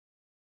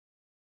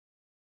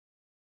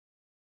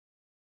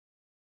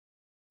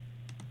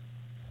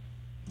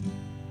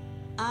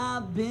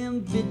I've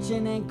been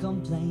bitching and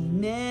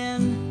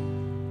complaining,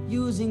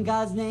 using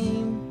God's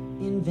name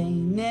in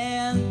vain,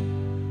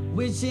 and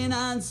wishing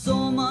on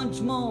so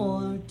much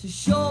more to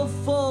show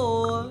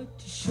for.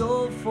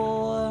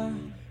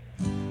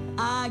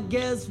 I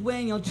guess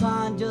when you're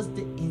trying just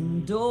to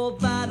endure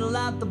battle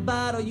after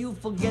battle, you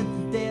forget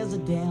that there's a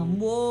damn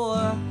war.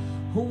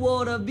 A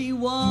war to be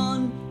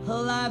won, a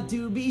life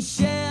to be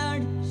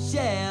shared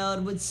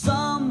with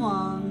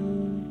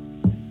someone.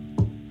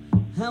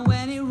 And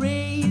when it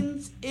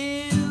rains,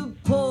 it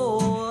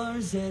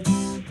pours. It's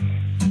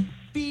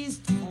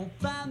feast or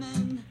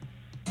famine,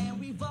 and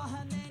we've all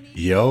had many.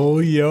 Yo,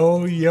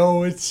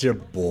 it's your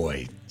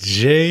boy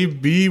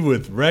JB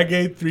with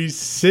Reggae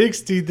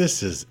 360.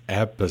 This is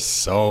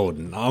episode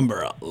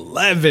number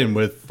 11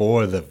 with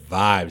For the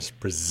Vibes,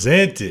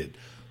 presented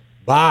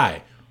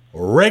by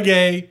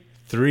Reggae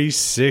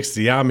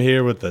 360. I'm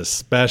here with a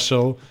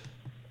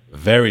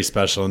very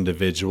special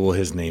individual.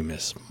 His name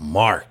is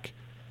Mark,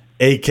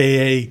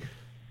 a.k.a.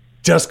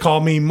 Just Call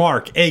Me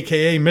Mark,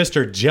 a.k.a.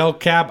 Mr. Gel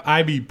Cap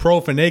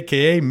Ibuprofen,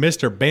 a.k.a.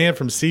 Mr. Band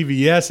from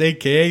CVS,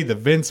 a.k.a. the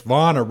Vince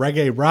Vaughn of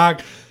Reggae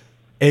Rock,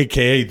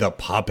 a.k.a. the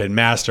Puppet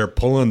Master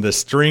pulling the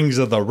strings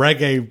of the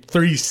Reggae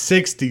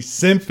 360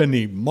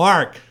 Symphony.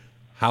 Mark,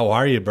 how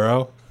are you,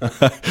 bro?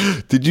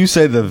 Did you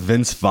say the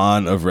Vince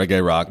Vaughn of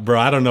Reggae Rock?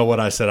 Bro, I don't know what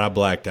I said. I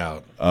blacked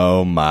out.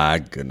 Oh, my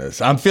goodness.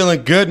 I'm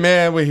feeling good,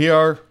 man. We're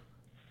here.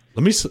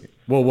 Let me...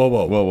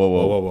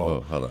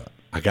 Whoa. Hold on.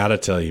 I gotta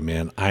tell you,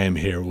 man, I am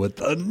here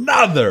with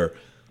another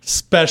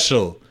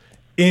special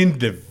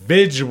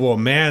individual,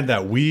 man,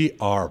 that we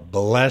are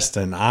blessed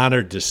and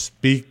honored to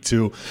speak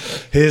to.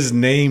 His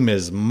name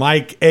is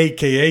Mike,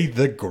 a.k.a.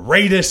 the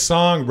greatest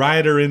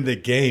songwriter in the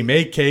game,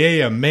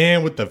 a.k.a. a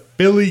man with the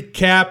Philly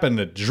cap and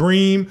the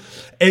dream,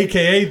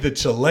 a.k.a. the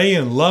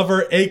Chilean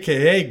lover,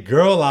 a.k.a.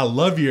 girl, I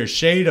love your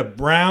shade of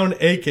brown,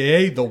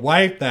 a.k.a. the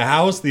wife, the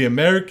house, the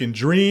American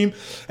dream,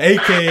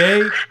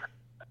 a.k.a.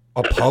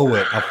 a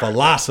poet, a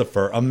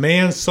philosopher, a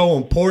man so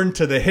important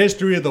to the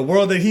history of the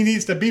world that he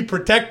needs to be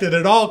protected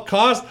at all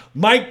costs,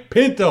 Mike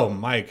Pinto.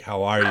 Mike,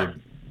 how are you?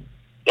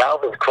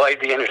 That was quite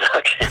the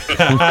introduction.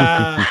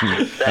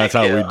 That's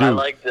how we do. I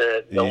like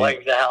the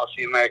wife, the house,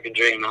 the American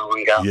dream. That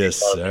one got me.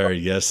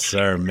 Yes,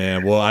 sir,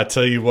 man. Well, I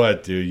tell you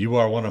what, dude, you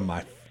are one of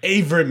my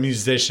favorite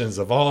musicians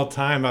of all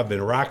time. I've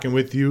been rocking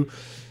with you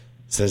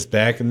since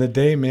back in the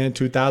day, man,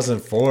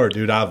 2004.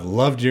 Dude, I've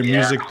loved your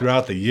music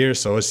throughout the years,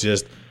 so it's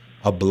just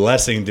a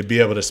blessing to be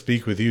able to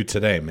speak with you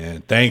today,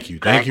 man. Thank you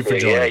for joining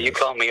us. Yeah, you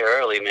called me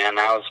early, man.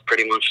 That was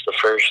pretty much the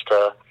first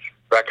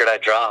record I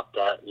dropped.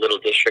 That Little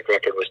District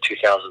record was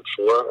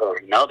 2004, or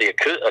no, the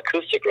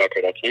acoustic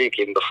record, I think,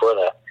 even before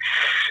that.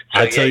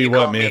 So, I tell you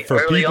what, man, for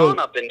early people on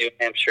up in New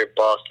Hampshire,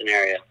 Boston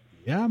area.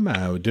 Yeah,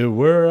 man, dude,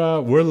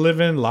 we're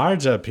living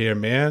large up here,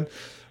 man.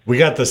 We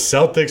got the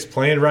Celtics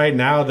playing right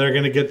now. They're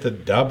gonna get the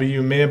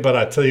W, man. But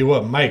I tell you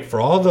what, Mike,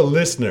 for all the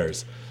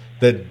listeners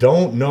that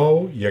don't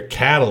know your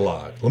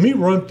catalog, let me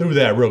run through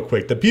that real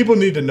quick. The people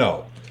need to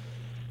know.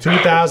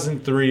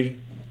 2003,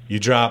 you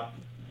dropped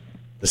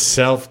the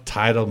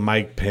self-titled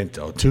Mike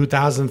Pinto.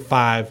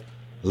 2005,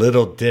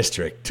 Little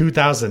District.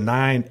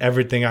 2009,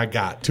 Everything I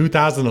Got.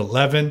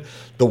 2011,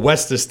 The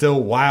West is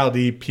Still Wild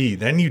EP.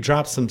 Then you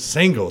dropped some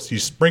singles. You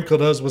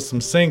sprinkled us with some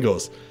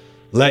singles.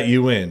 Let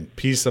You In,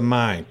 Peace of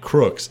Mind,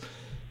 Crooks.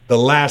 The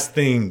Last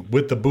Thing,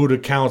 With the Buddha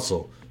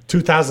Council.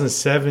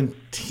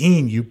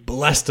 2017, you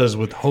blessed us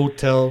with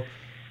Hotel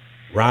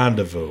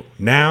Rendezvous.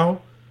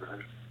 Now,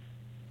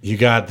 you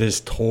got this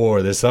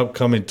tour, this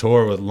upcoming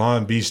tour with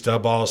Long Beach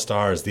Dub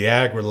All-Stars, the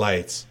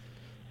Aggrolites.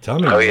 Tell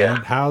me,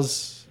 man,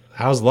 how's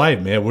life,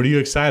 man? What are you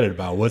excited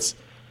about? What's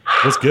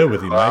good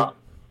with you, Mike?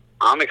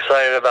 I'm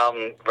excited about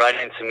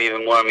writing some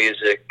even more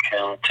music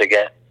to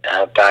get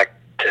back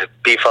to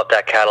beef up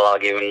that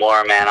catalog even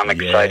more, man. I'm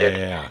excited.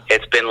 Yeah.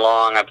 It's been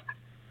long.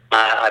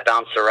 I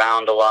bounced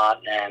around a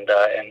lot and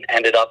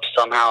ended up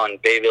somehow in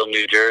Bayville,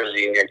 New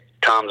Jersey, near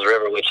Toms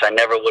River, which I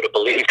never would have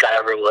believed I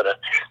ever would have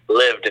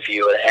lived if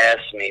you would have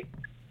asked me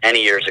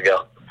any years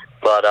ago.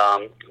 But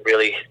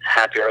really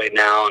happy right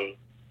now and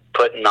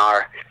putting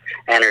our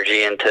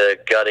energy into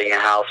gutting a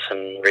house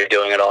and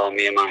redoing it all.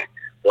 Me and my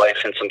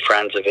wife and some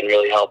friends have been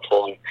really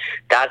helpful, and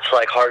that's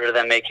like harder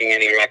than making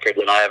any record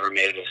that I ever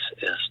made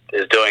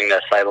is doing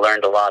this. I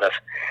learned a lot of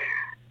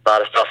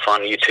stuff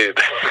on YouTube.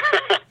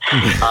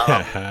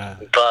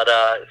 But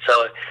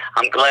so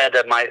I'm glad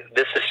that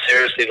this is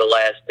seriously the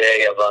last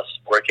day of us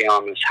working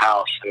on this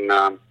house, and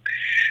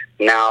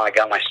now I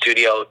got my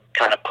studio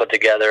kind of put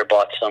together,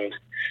 bought some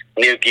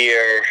new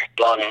gear,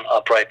 bought an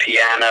upright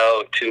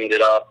piano, tuned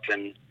it up,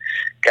 and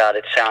got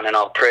it sounding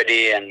all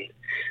pretty. And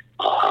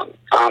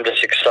I'm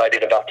just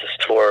excited about this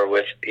tour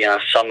with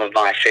some of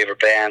my favorite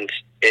bands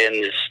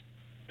in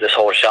this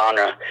whole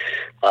genre.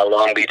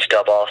 Long Beach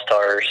Dub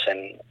All-Stars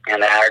and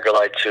the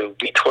Aggrolites, who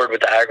we toured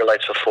with the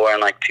Aggrolites before in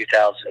like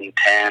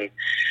 2010,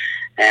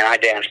 and I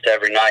danced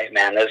every night,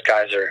 man. Those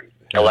guys are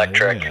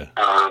electric.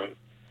 Yeah.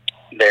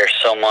 They're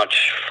so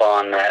much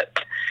fun. That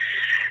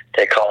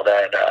they call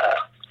that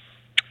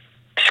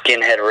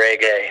skinhead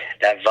reggae,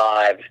 that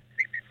vibe.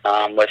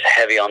 with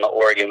heavy on the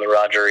organ with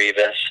Roger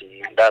Rivas,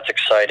 and that's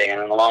exciting. And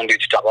then the Long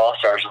Beach Dub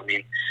All-Stars, I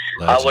mean,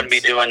 Legends. I wouldn't be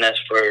doing this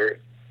for,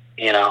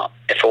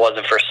 if it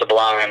wasn't for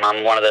Sublime.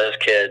 I'm one of those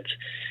kids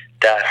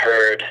that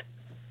heard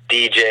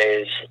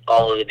DJs,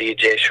 all of the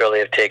DJs surely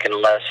have taken a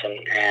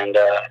lesson, and,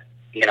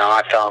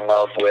 I fell in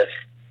love with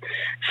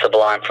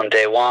Sublime from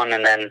day one,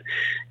 and then,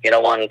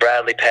 when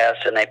Bradley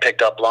passed and they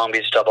picked up Long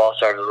Beach Dub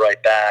All-Stars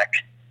right back,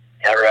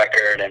 that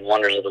record and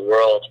Wonders of the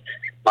World,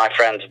 my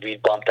friends, we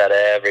bumped that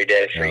every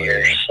day for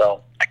years.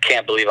 So I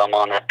can't believe I'm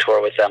on that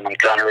tour with them. I'm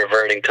kind of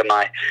reverting to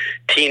my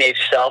teenage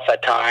self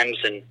at times,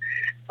 and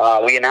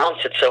we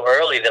announced it so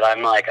early that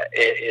I'm like,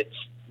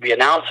 we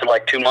announced it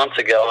like 2 months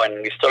ago,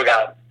 and we still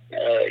got,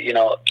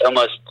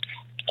 almost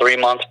 3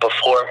 months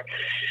before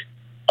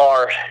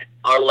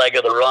our leg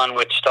of the run,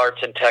 which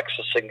starts in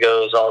Texas and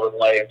goes all the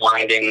way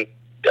winding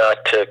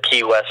to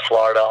Key West,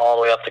 Florida, all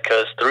the way up the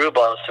coast through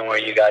Boston, where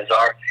you guys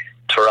are,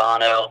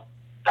 Toronto,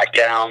 back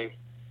down,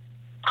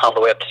 all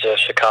the way up to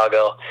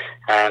Chicago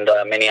and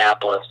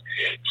Minneapolis.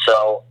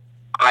 So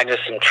I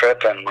just am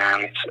tripping,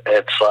 man.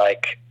 It's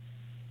like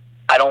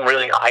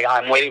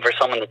I'm waiting for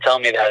someone to tell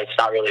me that it's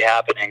not really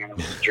happening and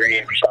it's a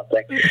dream or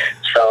something.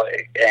 So,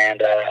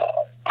 and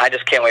I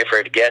just can't wait for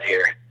it to get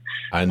here.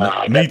 I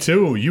know. Me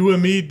too. You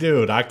and me,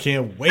 dude. I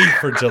can't wait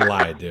for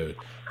July, dude.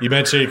 You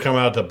mentioned you come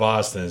out to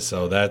Boston,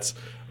 so that's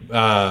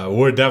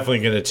we're definitely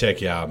gonna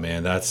check you out,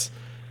 man. That's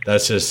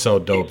just so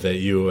dope that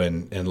you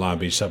and Long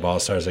Beach Dub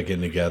All-Stars are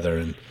getting together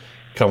and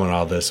coming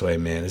all this way,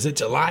 man. Is it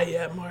July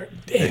yet, Mark?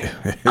 Damn.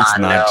 I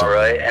know,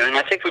 right? And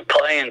I think we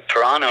play in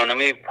Toronto, and then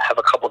we have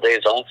a couple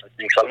days off, I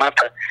think. So I might have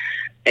to,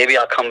 maybe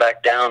I'll come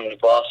back down to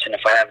Boston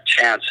if I have a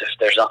chance, if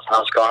there's nothing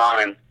else going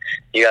on, and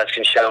you guys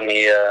can show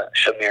me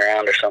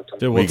around or something.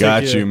 Dude, we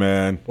got you,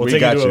 man. We'll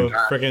take you to a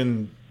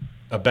freaking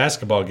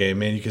basketball game,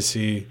 man. You can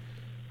see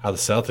how the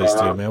Celtics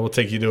do, man. We'll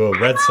take you to a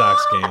Red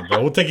Sox game,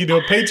 bro. We'll take you to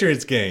a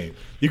Patriots game.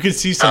 You can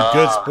see some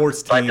good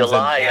sports teams. By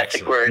July, in I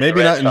think we're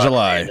maybe not in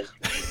July.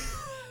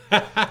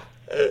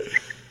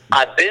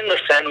 I've been to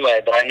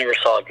Fenway, but I never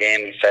saw a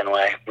game in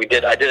Fenway.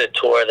 I did a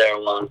tour there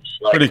once.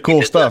 Pretty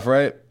cool stuff,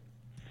 right?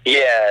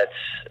 Yeah,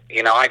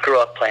 it's I grew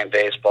up playing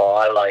baseball.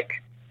 I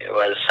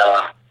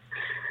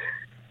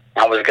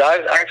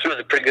actually was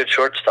a pretty good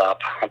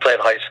shortstop. I played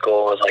high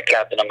school. I was like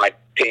captain of my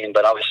team,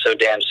 but I was so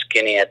damn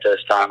skinny at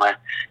this time.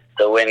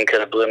 The wind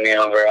could have blew me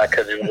over. I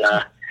couldn't.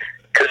 I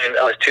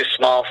was too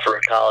small for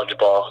a college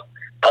ball.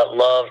 I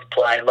loved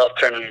playing. Loved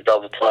turning to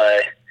double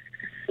play.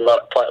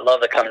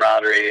 Love the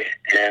camaraderie,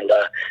 and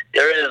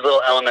there is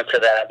little elements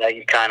of that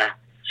you kind of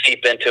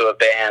seep into a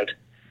band.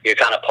 You're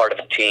kind of part of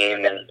a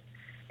team, and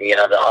the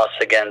us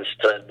against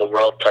the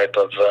world type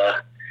of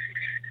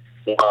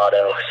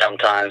motto.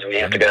 Sometimes we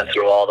have to go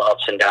through all the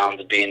ups and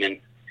downs of being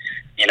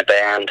in a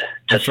band,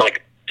 just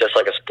like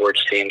a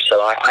sports team.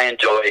 So I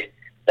enjoy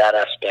that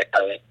aspect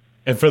of it.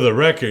 And for the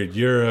record,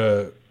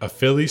 you're a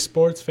Philly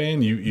sports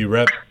fan. You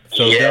rep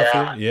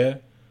Philadelphia, yeah.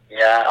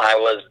 Yeah, I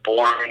was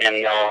born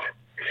in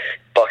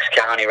Bucks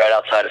County, right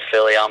outside of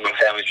Philly. All my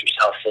family's from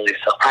South Philly,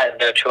 so I had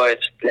no choice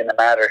in the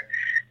matter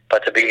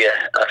but to be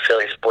a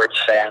Philly sports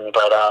fan.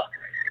 But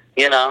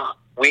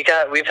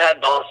we've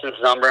had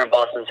Boston's number, and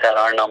Boston's had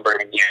our number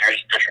in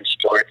years, different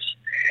sports.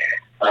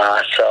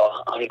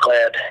 So I'm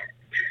glad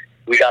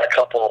we got a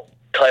couple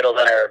titles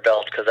under our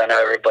belt, because I know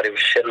everybody was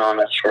shitting on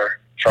us for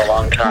a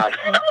long time.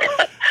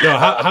 Yo,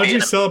 how did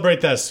you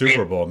celebrate that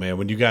Super Bowl, man?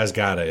 When you guys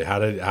got it, how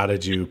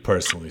did you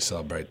personally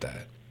celebrate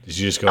that? Did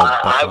you just go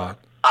buck wild?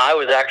 I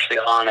was actually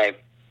on a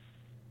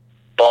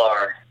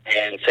bar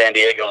in San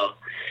Diego,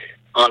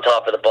 on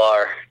top of the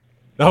bar.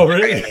 Oh,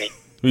 really?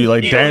 Were you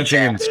like dancing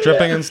and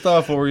stripping and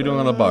stuff? What were you doing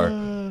on the bar?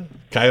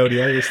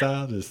 Coyote Ugly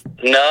style?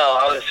 No,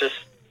 I was just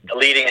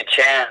leading a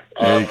chant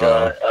of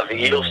the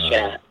Eagles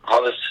chant. I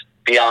was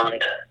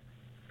beyond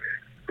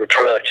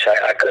reproach.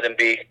 I couldn't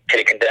be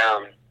taken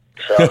down.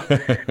 So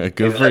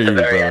good for you, at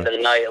the very bro. end of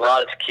the night, a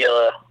lot of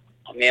tequila.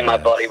 Me and my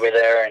buddy were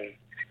there, and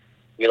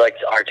we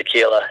liked our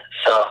tequila.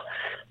 So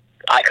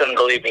I couldn't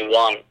believe we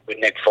won with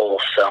Nick Foles.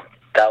 So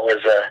that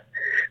was a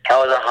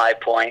high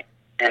point.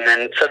 And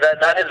then, so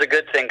that is a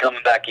good thing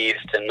coming back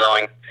east and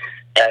knowing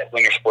that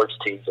when your sports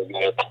teams are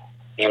good,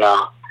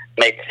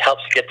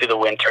 helps you get through the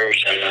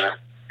winters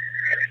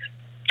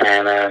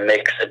and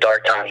makes the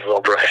dark times a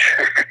little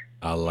brighter.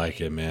 I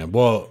like it, man.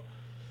 Well,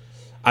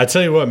 I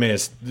tell you what, man,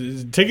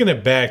 taking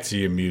it back to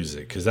your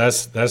music, because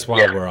that's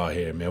why we're all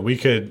here, man. We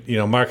could,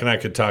 Mark and I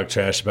could talk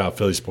trash about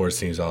Philly sports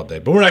teams all day,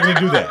 but we're not going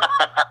to do that.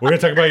 We're going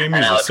to talk about your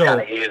music. It's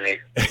kind of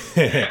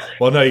easy.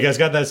 Well, no, you guys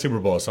got that Super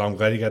Bowl, so I'm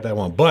glad you got that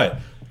one. But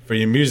for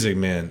your music,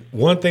 man,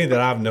 one thing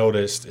that I've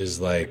noticed is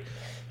like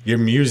your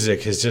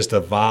music has just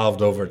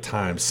evolved over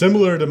time.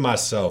 Similar to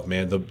myself,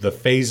 man, the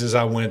phases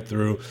I went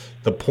through,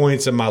 the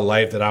points in my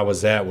life that I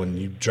was at when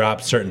you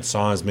dropped certain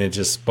songs, man,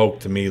 just spoke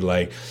to me.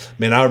 Like,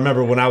 man, I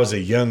remember when I was a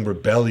young,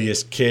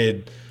 rebellious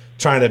kid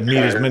trying to meet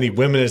as many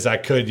women as I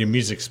could, your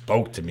music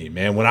spoke to me,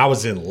 man. When I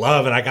was in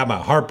love and I got my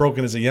heart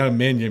broken as a young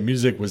man, your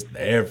music was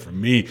there for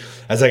me.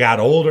 As I got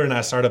older and I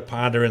started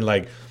pondering,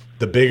 like,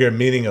 the bigger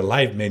meaning of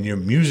life, man, your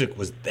music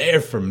was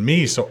there for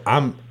me. So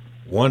I'm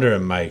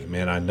wondering, Mike,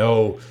 man, I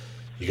know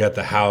you got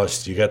the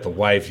house, you got the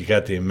wife, you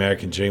got the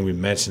American dream. We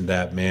mentioned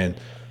that, man.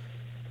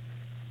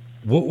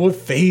 What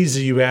phase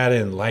are you at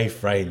in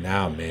life right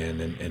now, man?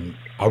 And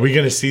are we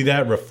going to see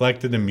that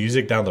reflected in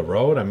music down the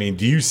road? I mean,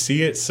 do you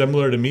see it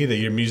similar to me, that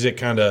your music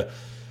kind of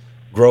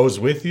grows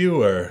with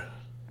you, or?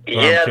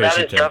 Yeah, that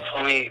is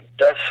definitely,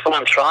 that's what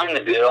I'm trying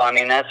to do. I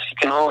mean, you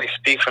can only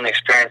speak from the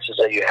experiences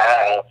that you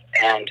have.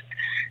 And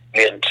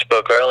we had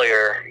spoke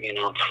earlier,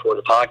 before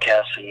the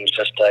podcast, and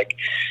just like,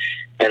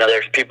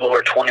 there's people who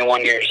are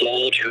 21 years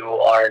old who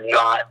are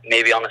not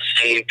maybe on the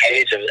same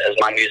page as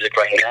my music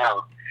right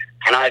now.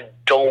 And I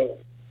don't,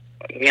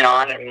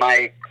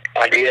 my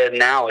idea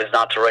now is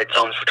not to write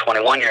songs for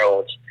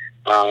 21-year-olds.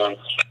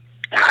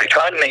 I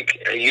try to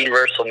make a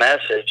universal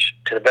message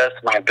to the best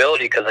of my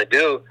ability, because I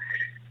do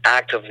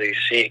actively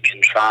seek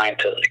and trying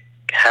to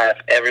have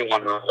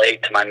everyone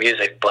relate to my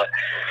music, but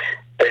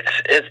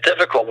it's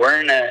difficult.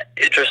 We're in an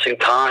interesting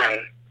time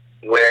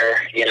where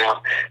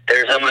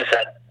there's almost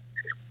that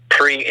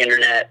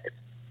pre-internet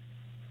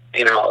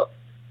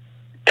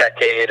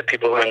decade of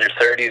people who are in their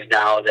 30s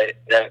now that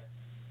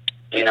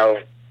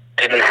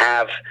didn't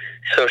have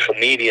social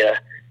media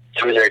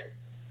through their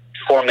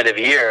formative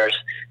years,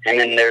 and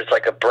then there's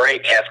like a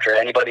break after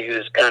anybody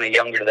who's kind of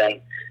younger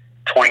than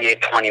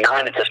 28,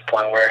 29 at this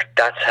point, where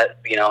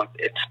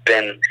it's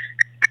been,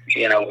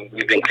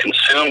 we've been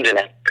consumed in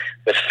it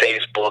with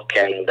Facebook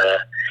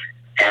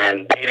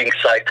and dating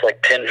sites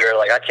like Tinder.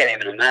 Like, I can't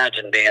even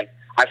imagine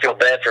I feel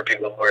bad for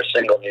people who are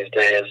single these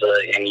days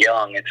and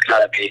young. It's got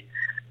to be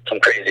some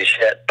crazy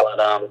shit. But,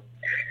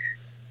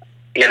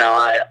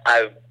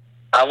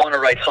 I want to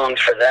write songs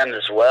for them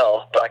as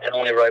well, but I can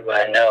only write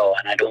what I know,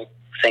 and I don't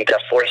think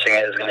that forcing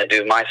it is going to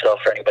do myself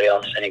or anybody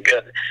else any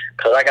good,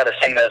 because I got to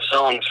sing those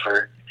songs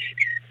for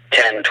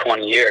 10,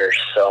 20 years.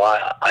 So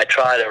I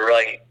try to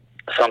write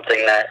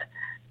something that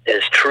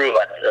is true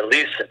at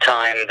least the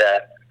time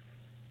that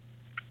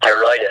I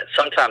write it.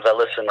 Sometimes I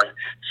listen to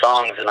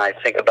songs and I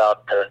think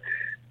about the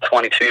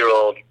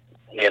 22-year-old,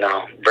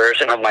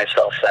 version of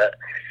myself that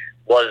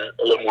was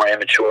a little more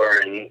immature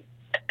and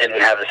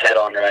didn't have his head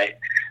on right.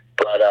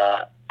 But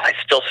I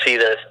still see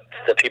the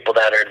people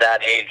that are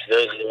that age,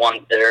 those are the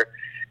ones they're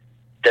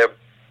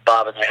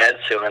bobbing their heads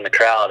to in the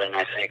crowd, and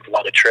I think,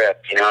 what a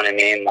trip, you know what I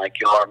mean? Like,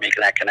 you are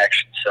making that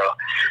connection. So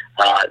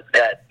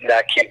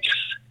that keeps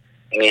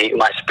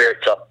my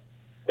spirits up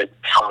with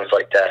songs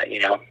like that,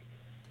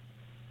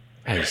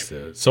 Nice,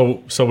 dude.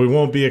 So we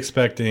won't be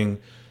expecting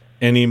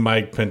any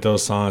Mike Pinto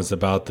songs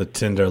about the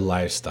Tinder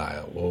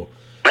lifestyle. We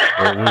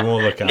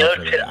won't look out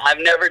for that. I've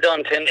never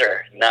done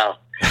Tinder. No.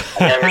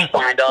 I've never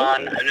signed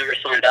on. I've never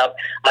signed up.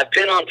 I've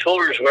been on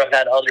tours where I've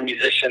had other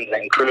musicians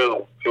and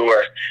crew who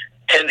are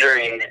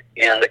Tindering,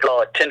 they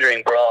call it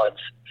Tindering broads,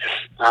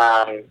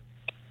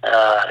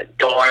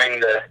 during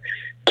the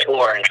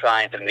tour and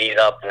trying to meet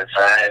up. And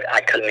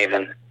I couldn't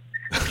even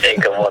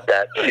think of what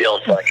that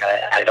feels like.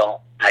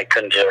 I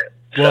couldn't do it.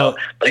 Well,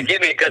 but it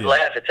gave me a good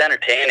laugh. It's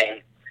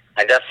entertaining.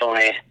 I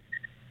definitely,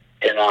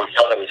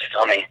 thought it was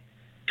funny.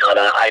 But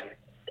I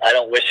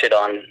don't wish it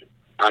on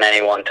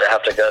anyone to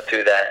have to go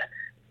through that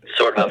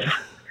sort of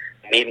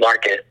meat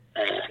market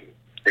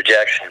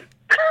rejection.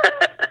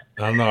 I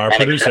don't know. Our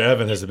producer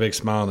Evan has a big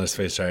smile on his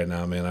face right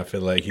now, man. I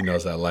feel like he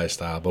knows that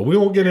lifestyle, but we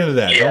won't get into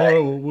that. Yeah,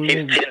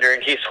 he's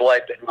Tindering. He's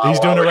swiping. He's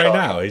doing it right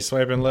now. He's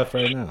swiping left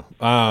right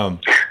now.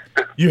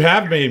 You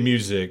have made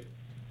music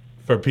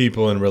for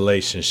people in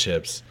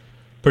relationships,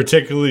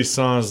 particularly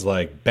songs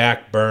like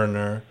Back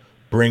Burner,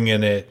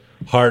 Bringing It,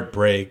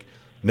 Heartbreak,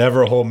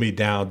 Never Hold Me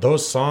Down.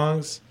 Those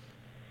songs,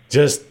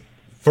 just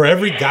for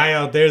every guy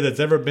out there that's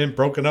ever been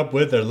broken up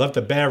with or left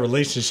a bad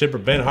relationship or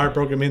been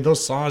heartbroken, I mean,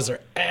 those songs are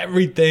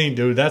everything,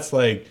 dude. That's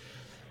like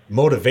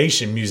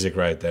motivation music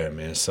right there,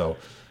 man. So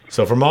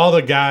from all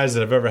the guys that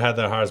have ever had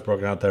their hearts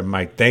broken out there,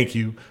 Mike, thank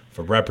you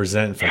for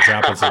representing, for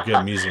dropping some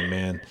good music,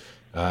 man,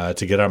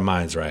 to get our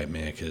minds right,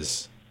 man,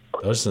 because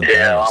those are some things.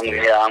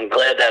 I'm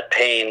glad that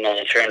pain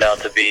turned out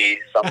to be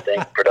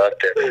something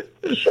productive.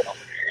 So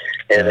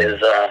it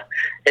is.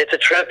 It's a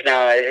trip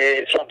now.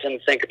 It's something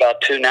to think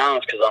about too now,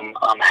 because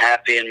I'm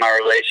happy in my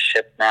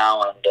relationship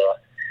now, and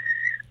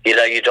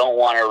you don't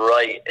want to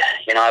write.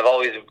 I've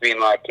always been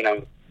like,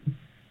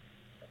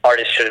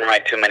 artists shouldn't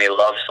write too many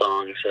love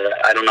songs.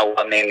 I don't know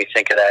what made me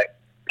think of that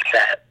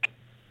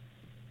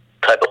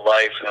type of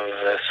life of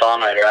a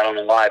songwriter. I don't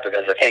know why,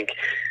 because I think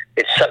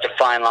it's such a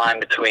fine line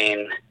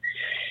between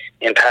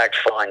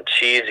impactful and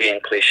cheesy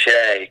and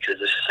cliche, because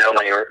there's so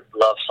many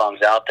love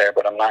songs out there.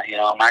 But I'm not.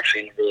 I'm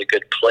actually in a really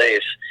good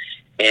place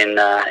in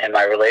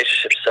my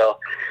relationship. So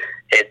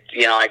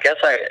I guess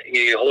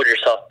you hold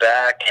yourself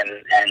back,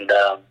 and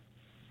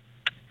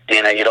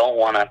you don't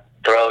want to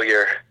throw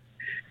your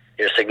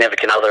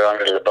significant other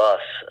under the bus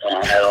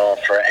at all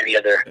for any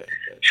other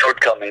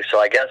shortcomings. So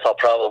I guess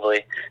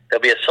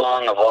there'll be a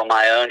song of all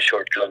my own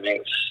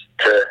shortcomings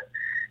to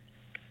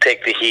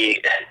take the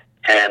heat.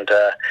 And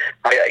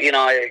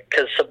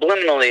because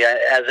subliminally,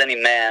 as any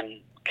man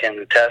can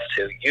attest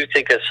to, you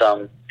think of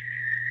some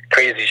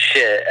crazy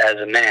shit as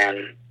a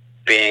man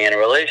being in a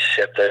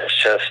relationship. There's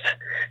just,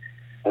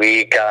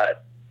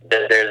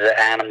 there's an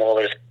animal,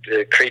 there's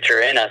a creature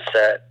in us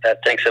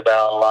that thinks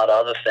about a lot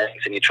of other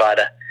things, and you try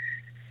to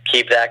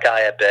keep that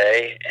guy at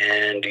bay,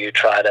 and you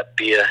try to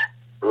be a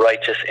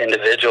righteous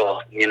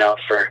individual,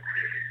 for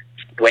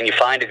when you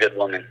find a good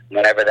woman,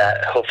 whenever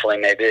that hopefully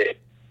may be.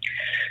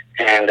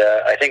 And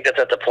I think that's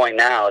at the point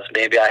now, is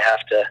maybe I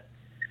have to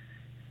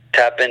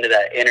tap into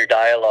that inner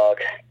dialogue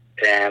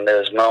and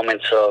those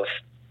moments of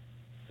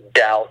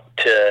doubt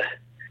to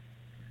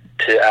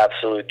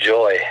absolute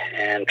joy,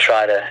 and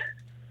try to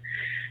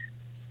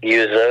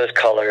use those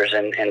colors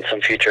in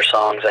some future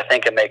songs. I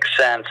think it makes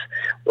sense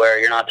where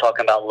you're not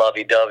talking about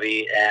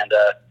lovey-dovey and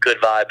good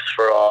vibes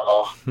for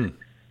all.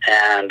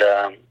 And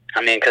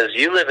because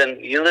you live in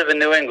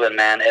New England,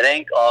 man, it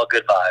ain't all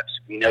good vibes.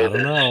 You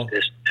know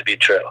this to be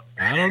true.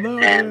 I don't know.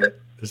 And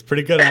it's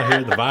pretty good out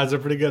here. The vibes are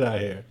pretty good out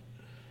here.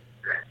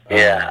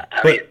 Yeah,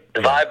 the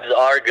vibes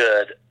are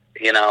good.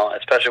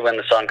 Especially when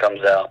the sun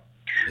comes out.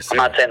 I'm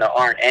not saying there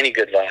aren't any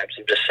good vibes.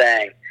 I'm just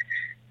saying,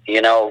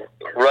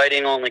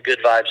 writing only good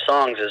vibe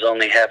songs is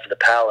only half of the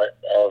palette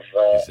of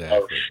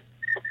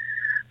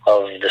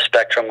the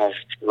spectrum of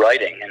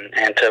writing,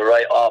 and to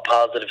write all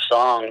positive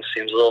songs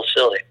seems a little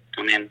silly.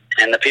 And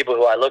the people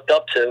who I looked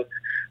up to,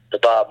 the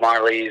Bob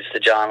Marleys, the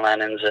John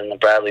Lennons, and the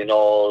Bradley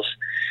Knowles,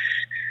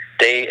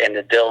 and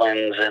the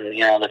Dylans, and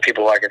the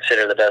people who I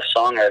consider the best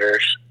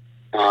songwriters,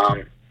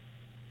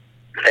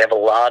 they have a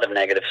lot of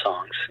negative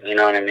songs. You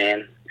know what I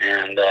mean?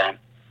 And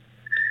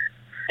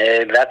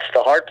that's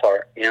the hard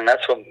part.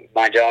 That's what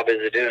my job is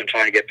to do, and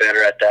trying to get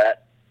better at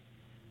that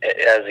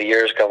as the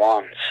years go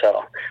on.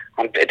 So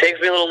it takes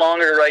me a little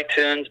longer to write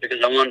tunes because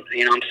I'm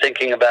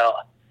thinking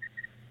about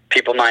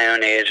people my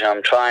own age, and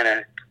I'm trying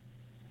to,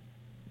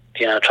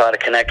 try to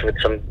connect with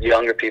some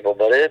younger people.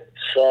 But it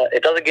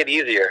doesn't get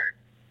easier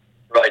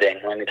writing.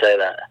 Let me tell you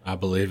that. I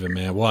believe it,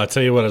 man. Well, I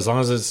tell you what, as long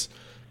as it's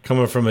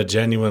coming from a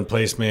genuine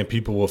place, man,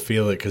 people will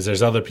feel it, because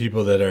there's other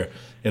people that are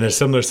in a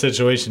similar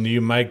situation to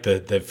you, Mike,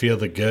 that feel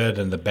the good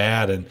and the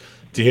bad, and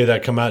to hear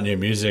that come out in your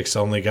music's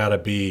only got to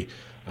be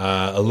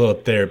a little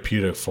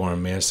therapeutic for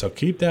them, man. So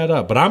keep that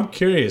up. But I'm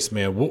curious,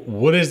 man,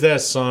 what is that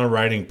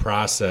songwriting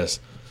process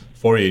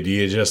for you? Do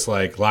you just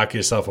lock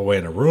yourself away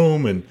in a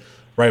room and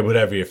write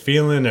whatever you're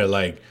feeling,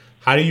 or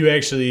how do you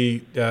actually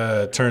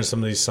turn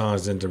some of these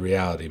songs into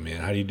reality, man?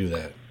 How do you do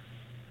that?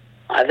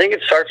 I think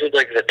it starts with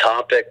the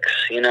topics.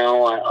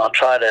 I'll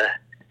try to,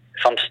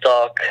 if I'm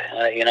stuck,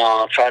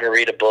 I'll try to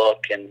read a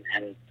book and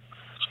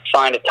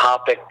find a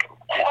topic.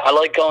 I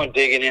like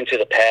digging into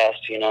the past,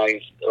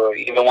 or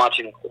even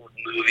watching old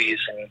movies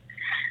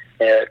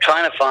and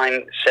trying to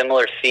find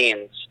similar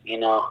themes,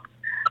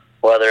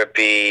 whether it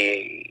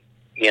be,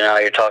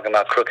 you're talking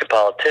about crooked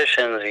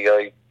politicians,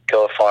 you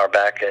go far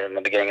back in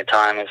the beginning of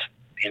time, is,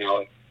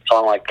 a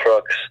song like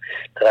Crooks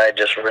that I had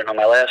just written on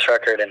my last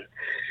record, and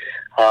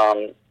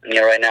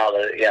right now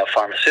the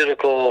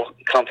pharmaceutical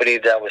company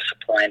that was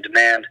supply and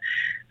demand,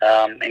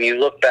 and you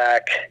look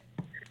back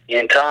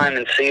in time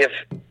and see if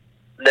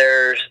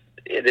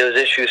those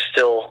issues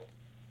still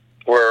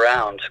were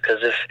around,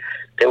 because if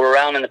they were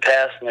around in the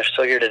past and they're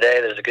still here today,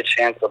 there's a good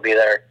chance they'll be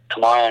there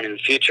tomorrow and in the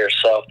future.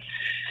 So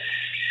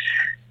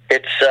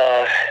it's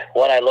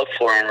what I look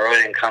for in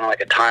writing, kind of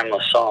like a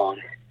timeless song.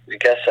 I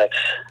guess that's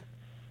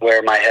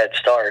where my head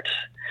starts,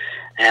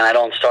 and I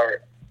don't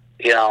start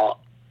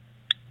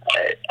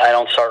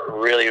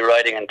really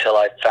writing until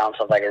I found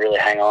something I can really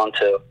hang on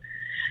to.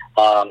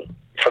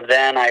 From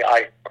then,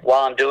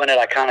 while I'm doing it,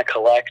 I kind of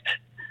collect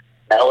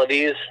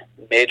melodies,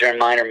 major and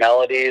minor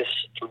melodies,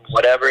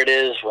 whatever it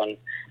is. When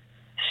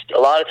a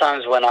lot of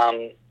times when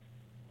I'm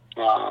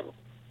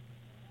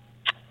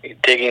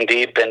digging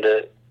deep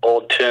into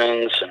old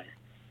tunes and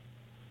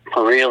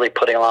really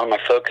putting a lot of my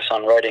focus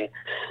on writing,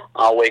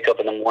 I'll wake up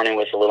in the morning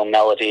with a little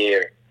melody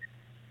or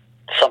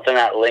something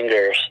that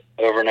lingers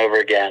over and over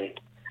again.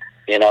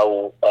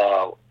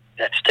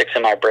 That sticks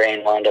in my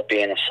brain, will end up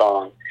being a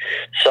song.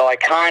 So I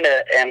kind of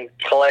am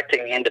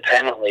collecting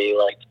independently,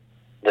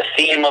 the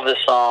theme of the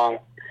song,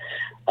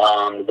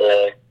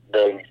 the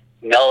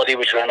melody,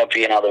 which will end up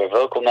being either a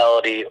vocal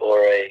melody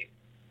or a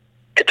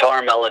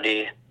guitar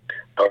melody,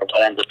 or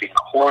that ends up being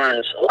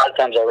horns. A lot of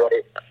times I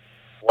write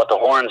what the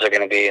horns are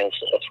going to be as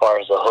far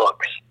as the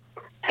hooks.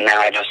 And then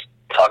I just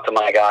talk to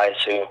my guys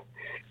who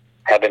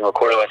have been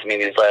recording with me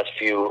these last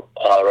few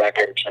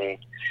records and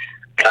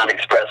kind of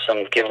express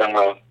them, give them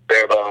a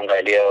bare bones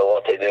idea of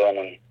what they're doing,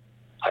 and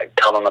I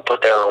tell them to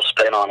put their little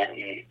spin on it,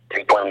 and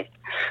they've done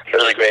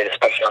really great,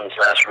 especially on this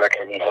last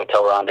record in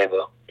Hotel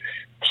Rendezvous.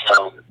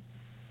 So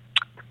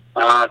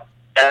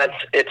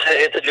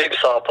it's a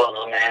jigsaw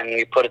puzzle, man.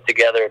 You put it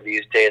together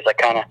these days.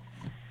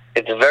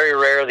 It's very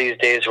rare these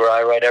days where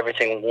I write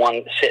everything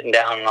sitting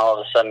down, and all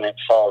of a sudden it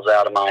falls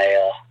out of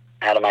my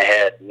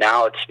head.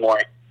 Now it's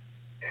more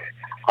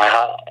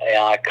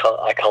I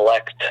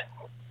collect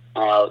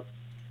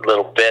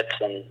little bits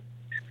and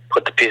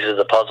put the pieces of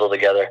the puzzle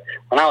together.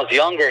 When I was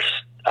younger,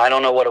 I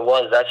don't know what it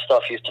was. That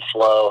stuff used to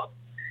flow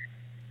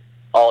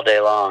all day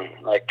long.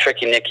 Like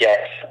Tricky Nicky,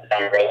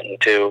 I wrote in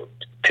two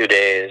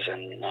days,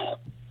 and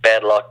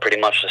Bad Luck pretty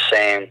much the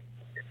same.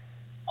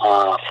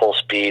 Full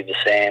Speed the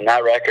same.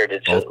 That record,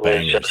 it Both was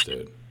bangers, just,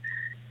 dude.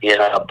 you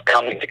know,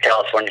 coming to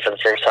California for the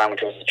first time,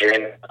 which was a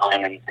dream of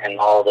mine, and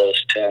all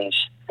those tunes,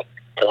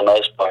 for the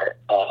most part,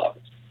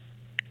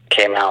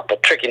 came out.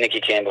 But Tricky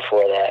Nicky came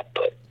before that,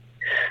 but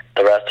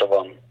the rest of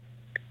them.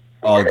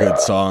 All good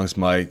songs,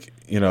 Mike.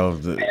 You know,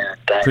 Yeah,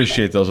 thanks.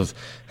 appreciate those.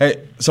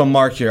 Hey, so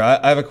Mark here,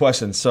 I have a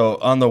question. So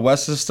on the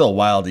West is Still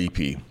Wild EP,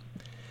 you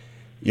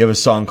have a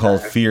song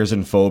called Fears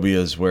and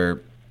Phobias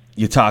where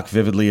you talk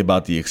vividly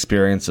about the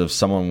experience of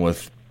someone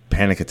with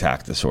panic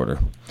attack disorder.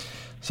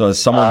 So as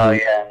someone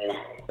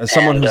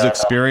who's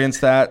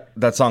experienced that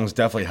song's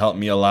definitely helped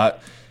me a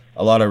lot.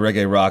 A lot of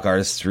reggae rock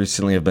artists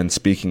recently have been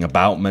speaking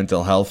about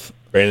mental health.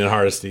 Brandon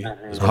Hardesty.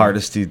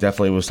 Hardesty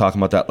definitely was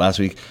talking about that last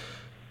week.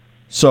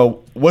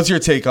 So what's your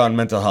take on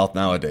mental health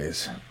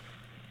nowadays?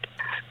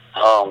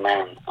 Oh,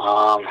 man.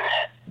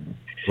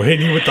 We're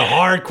hitting you with the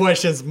hard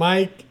questions,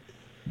 Mike.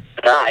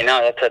 No, I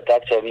know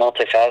that's a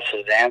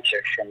multifaceted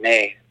answer for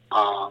me.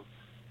 I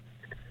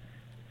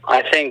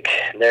think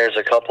there's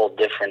a couple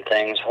different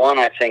things. One,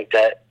 I think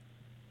that,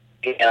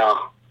 you know,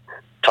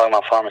 talking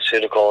about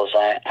pharmaceuticals,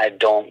 I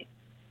don't,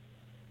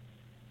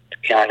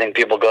 you know, I think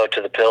people go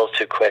to the pills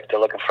too quick. They're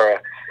looking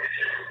for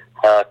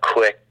a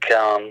quick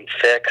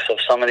fix of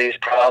some of these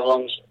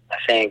problems. I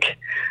think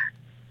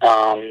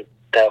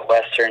that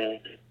Western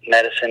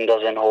medicine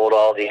doesn't hold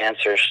all the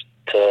answers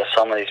to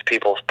some of these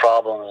people's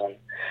problems. And,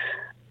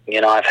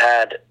 you know, I've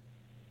had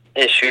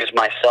issues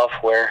myself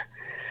where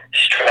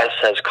stress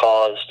has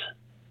caused,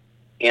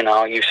 you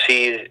know, you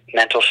see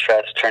mental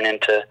stress turn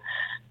into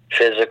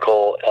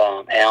physical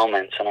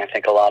ailments, and I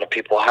think a lot of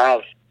people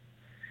have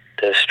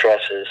those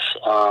stresses,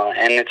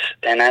 and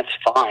that's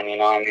fine, you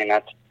know. I mean,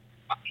 that's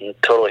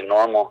totally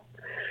normal.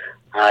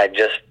 I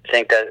just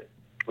think that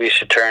we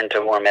should turn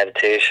to more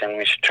meditation.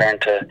 We should turn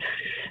to,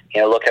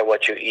 you know, look at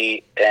what you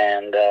eat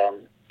and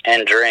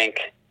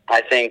drink.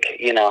 I think,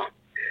 you know,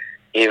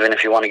 even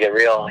if you want to get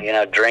real, you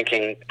know,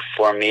 drinking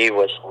for me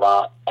caused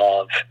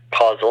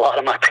a lot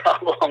of my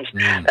problems.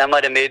 That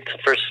might have made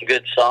for some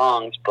good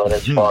songs, but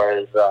as far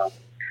as,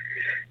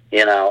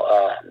 you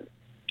know,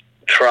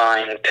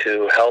 trying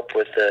to help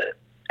with the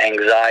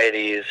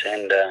anxieties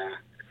and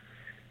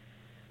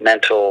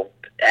mental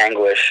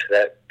anguish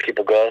that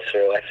people go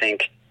through, I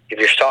think if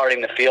you're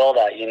starting to feel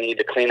that, you need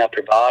to clean up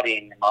your body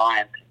and your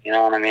mind. You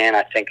know what I mean?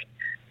 I think,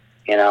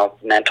 you know,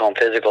 mental and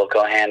physical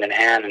go hand in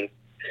hand, and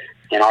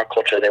in our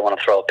culture, they want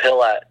to throw a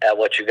pill at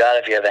what you got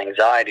if you have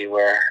anxiety,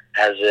 where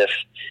as if,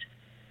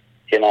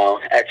 you know,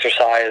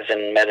 exercise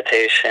and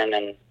meditation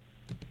and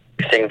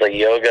things like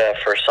yoga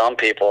for some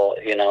people,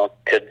 you know,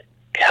 could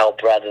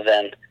help rather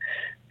than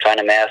trying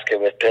to mask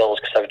it with pills.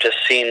 Because I've just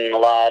seen a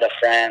lot of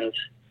friends,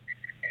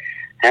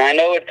 and I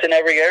know it's in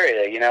every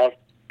area, you know,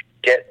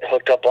 get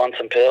hooked up on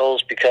some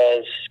pills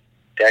because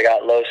they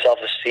got low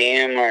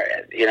self-esteem, or,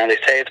 you know, they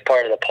say it's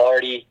part of the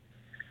party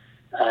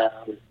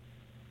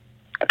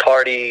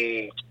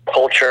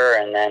culture,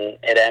 and then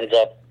it ends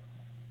up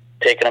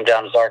taking them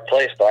down a dark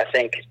place. But I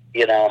think,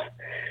 you know,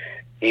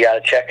 you got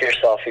to check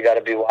yourself. You got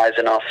to be wise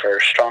enough or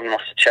strong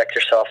enough to check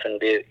yourself and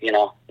be, you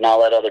know, not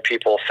let other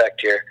people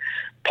affect your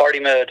party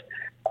mood.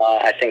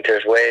 I think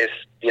there's ways,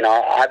 you know,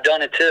 I've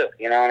done it too.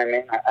 You know what I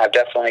mean? I've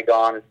definitely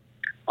gone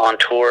on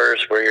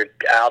tours where you're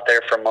out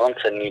there for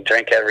months and you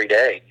drink every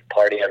day, you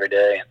party every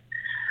day.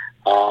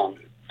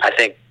 I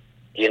think,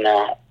 you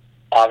know,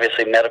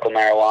 obviously medical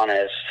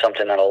marijuana is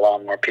something that a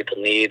lot more people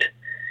need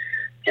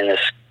in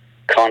this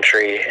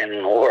country and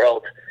in the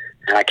world.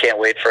 And I can't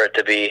wait for it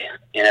to be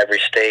in every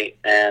state,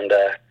 and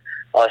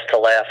us to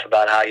laugh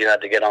about how you had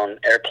to get on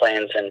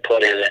airplanes and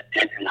put it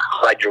and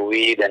hide your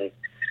weed and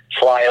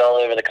fly all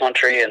over the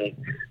country and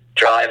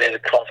drive it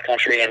across the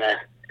country in a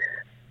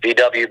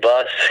VW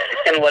bus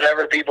and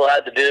whatever people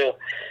had to do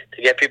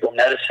to get people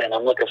medicine.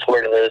 I'm looking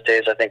forward to those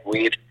days. I think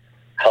weed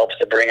helps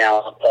to bring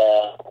out,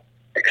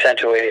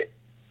 accentuate,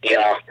 you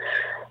know,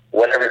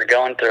 whatever you're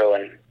going through,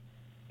 and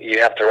you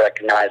have to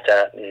recognize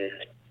that and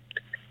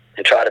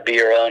try to be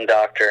your own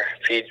doctor.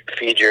 Feed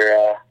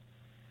your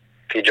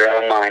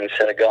own mind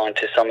instead of going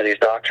to some of these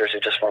doctors who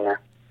just want to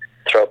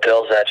throw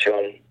pills at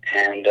you.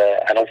 And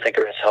I don't think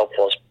they're as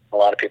helpful as a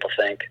lot of people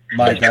think.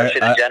 Mike,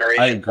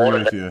 I agree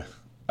with you.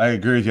 I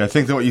agree with you. I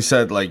think that what you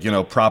said, like, you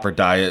know, proper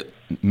diet,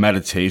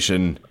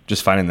 meditation,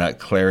 just finding that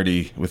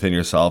clarity within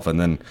yourself, and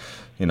then,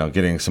 you know,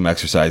 getting some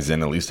exercise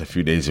in at least a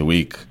few days a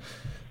week,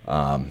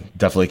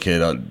 definitely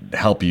could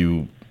help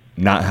you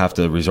not have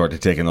to resort to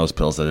taking those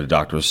pills that the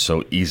doctors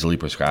so easily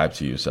prescribe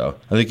to you. So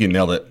I think you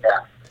nailed it. Yeah.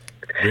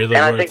 Really,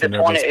 and I think the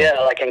 20,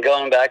 like, and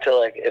going back to,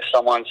 like, if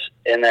someone's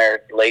in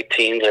their late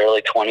teens,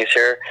 early 20s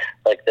here,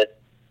 like that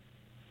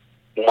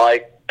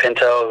Mike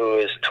Pinto, who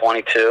is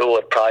 22,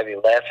 would probably be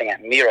laughing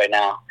at me right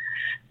now.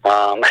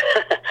 A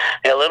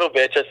little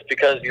bit, just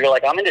because you're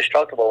like, I'm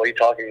indestructible. What are you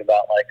talking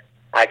about? Like,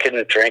 I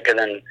couldn't drink and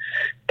then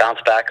bounce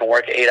back and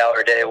work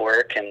 8-hour day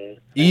work and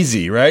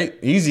easy, right?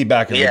 Easy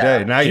back in the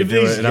day. Now you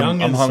do it, and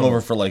I'm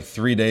hungover for like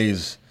 3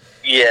 days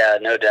Yeah,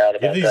 no doubt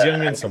about that. Give these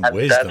youngins some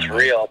wisdom. That's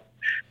real.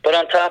 But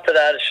on top of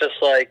that, it's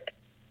just like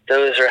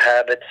those are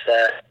habits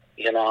that,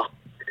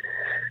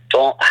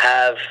 don't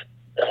have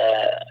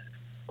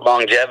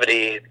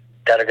longevity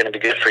that are going to be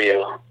good for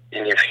you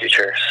in your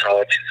future. So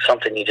it's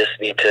something you just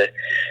need to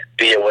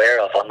be aware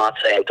of. I'm not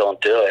saying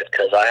don't do it,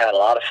 because I had a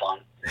lot of fun.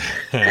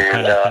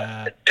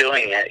 And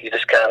doing it, you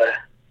just got to,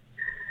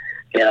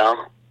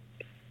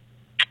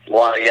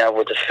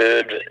 with the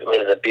food,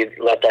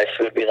 let thy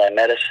food be thy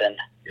medicine.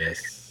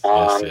 Yes.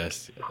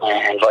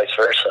 And vice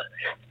versa.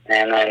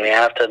 And then you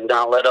have to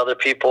not let other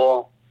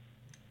people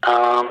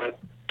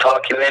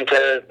talk you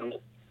into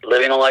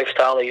living a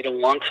lifestyle that you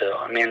don't want to.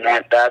 I mean,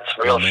 that's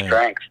real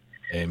strength.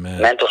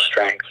 Amen. Mental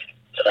strength.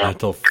 So.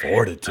 Mental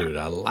fortitude.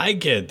 I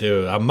like it,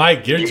 dude.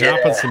 Mike, you're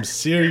dropping some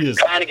serious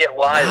trying to get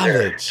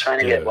wiser.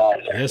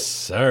 Yes,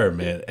 sir,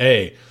 man.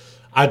 Hey,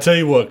 I tell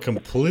you what,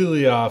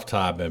 completely off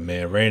topic,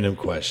 man. Random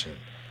question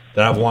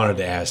that I've wanted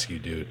to ask you,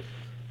 dude.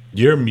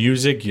 Your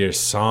music, your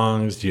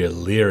songs, your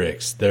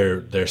lyrics,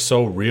 they're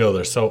so real.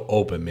 They're so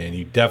open, man.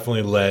 You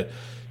definitely let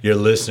your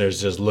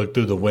listeners just look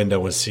through the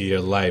window and see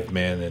your life,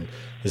 man. And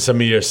some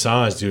of your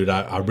songs, dude,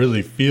 I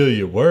really feel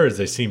your words.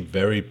 They seem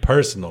very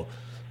personal.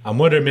 I'm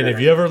wondering, man,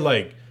 have you ever,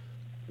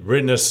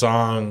 written a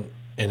song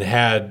and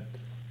had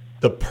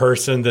the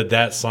person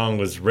that song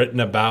was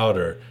written about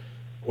or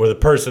the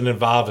person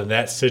involved in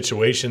that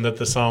situation that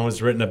the song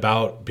was written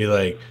about be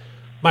like,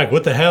 Mike,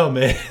 what the hell,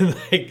 man?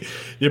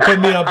 You're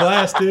putting me on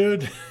blast,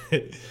 dude.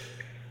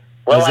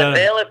 Well, I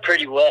nail it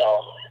pretty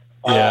well.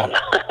 Yeah.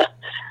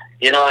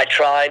 I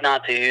try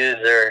not to use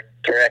their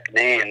direct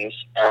names.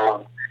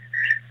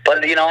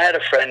 But, I had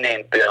a friend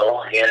named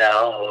Bill, who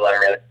I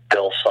wrote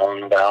Bill's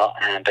song about.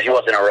 But he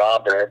wasn't a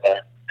robber,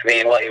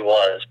 he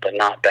was, but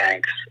not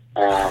Banks.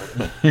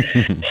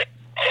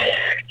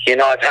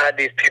 I've had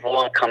these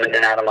people come in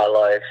and out of my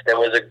life. There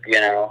was a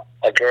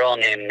girl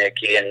named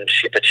Nikki,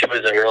 but she was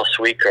a real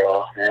sweet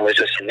girl, and it was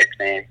just a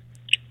nickname.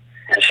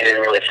 And she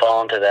didn't really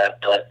fall into that.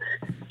 But,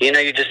 you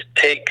just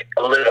take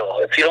a little.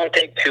 If you don't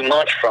take too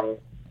much from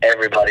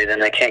everybody, then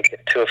they can't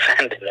get too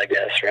offended, I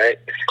guess, right?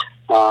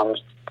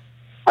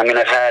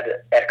 I've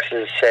had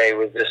exes say,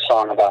 was this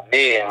song about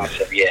me? And I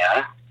said,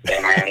 yeah.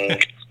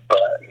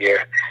 But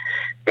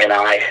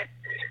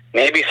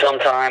maybe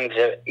sometimes,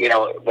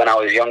 when I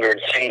was younger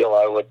and single,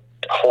 I would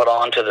hold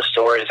on to the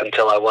stories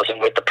until I wasn't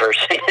with the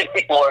person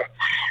anymore,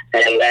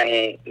 and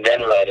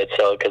then let it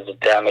so, because the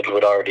damage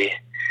would already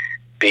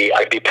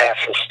I'd be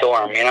past the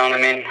storm, you know what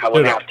I mean? I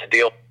wouldn't have to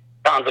deal with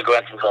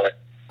consequences of it.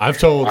 I've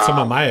told some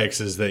of my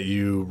exes that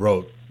you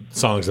wrote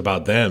songs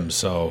about them,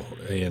 so,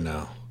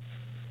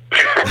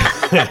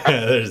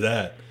 there's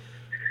that.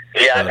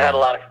 Yeah, I've had a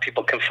lot of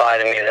people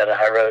confide in me that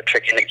I wrote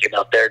Tricky Nicky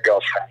about their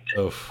girlfriend.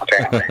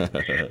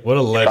 Apparently. What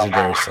a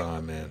legendary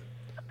song, man.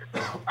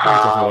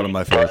 Definitely one of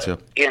my favorites, too.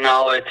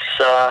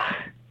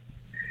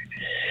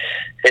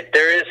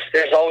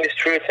 There's always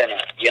truth in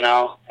it,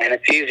 and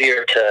it's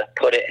easier to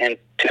put it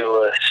into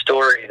a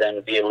story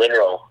than be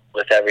literal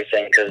with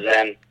everything, because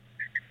then,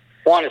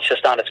 one, it's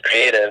just not as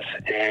creative,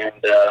 and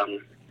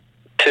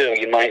two,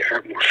 you might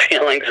hurt more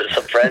feelings of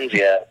some friends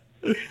yet.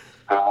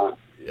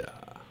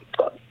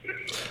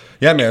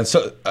 Yeah, man.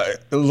 So a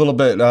little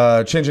bit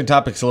changing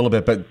topics a little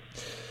bit, but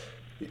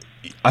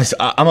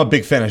I'm a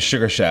big fan of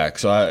Sugar Shack.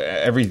 So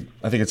I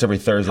think it's every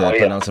Thursday I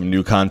put out some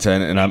new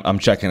content, and I'm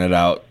checking it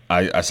out.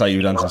 I saw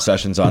you done some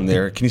sessions on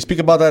there. Can you speak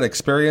about that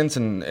experience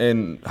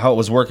and how it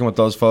was working with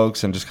those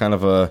folks, and just kind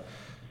of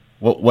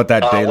what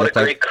that day looked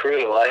like? What a great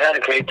crew! I had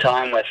a great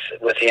time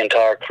with the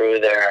entire crew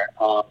there,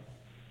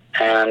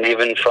 and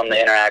even from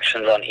the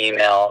interactions on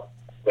email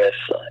with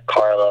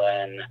Carla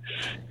and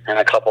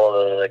a couple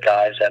of the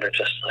guys that are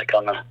just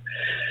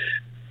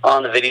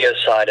on the video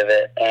side of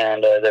it,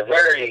 and they're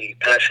very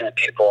passionate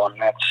people,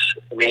 and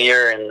when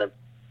you're in the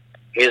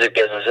music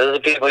business, those are the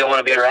people you want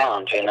to be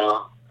around.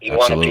 You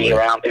want to be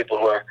around people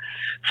who are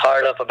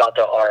fired up about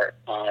their art.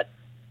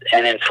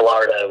 And in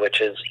Florida,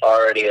 which is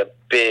already a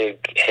big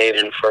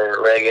haven for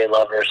reggae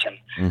lovers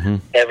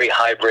and every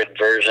hybrid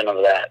version of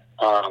that.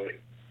 And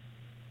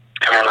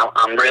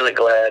I'm really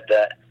glad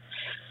that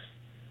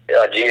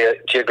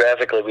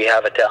geographically we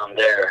have it down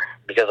there,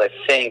 because I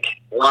think,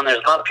 one, there's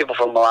a lot of people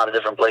from a lot of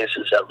different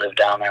places that live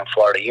down there in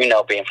Florida.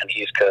 Being from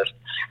the East Coast,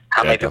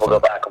 how many people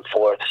go back and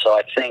forth. So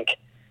I think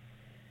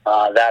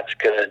that's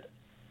good.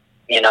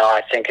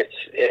 I think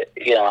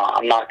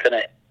I'm not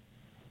going to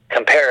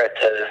compare it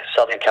to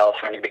Southern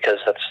California, because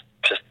that's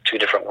just two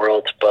different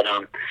worlds. But,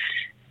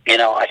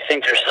 I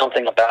think there's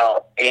something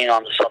about being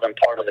on the southern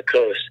part of the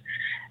coast.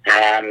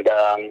 And,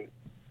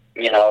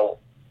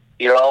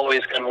 you're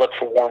always going to look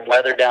for warm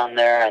weather down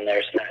there, and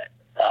there's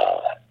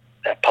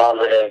that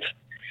positive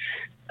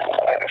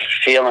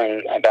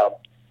feeling about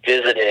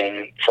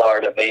visiting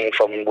Florida, being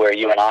from where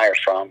you and I are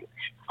from,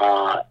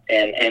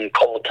 in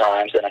cold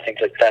times. And I think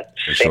that's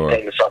the same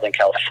thing with Southern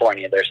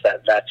California. There's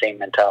that same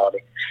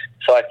mentality.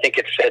 So I think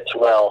it fits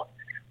well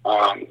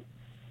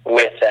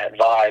with that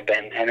vibe.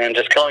 And then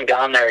just going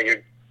down there,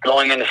 you're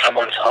going into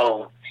someone's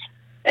home,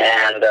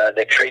 and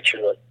they treat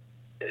you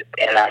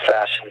in that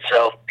fashion.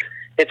 So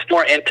it's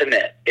more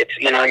intimate. It's,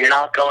 you know, you're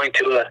not going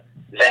to a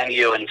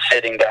venue and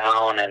sitting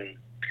down and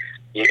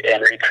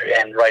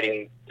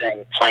writing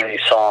and playing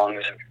these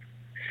songs.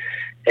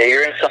 Yeah,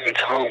 you're in someone's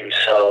home.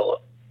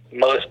 So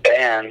most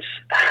bands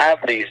have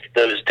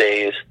those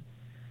days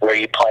where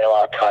you play a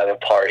lot of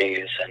private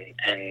parties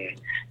and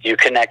you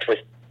connect with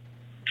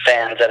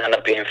fans that end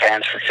up being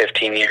fans for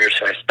 15 years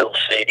who I still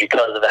see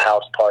because of the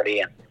house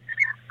party. And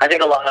I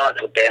think a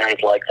lot of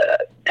bands like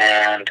that.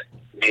 And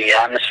the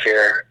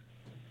atmosphere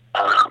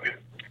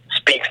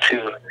speaks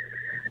to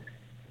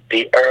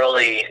the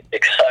early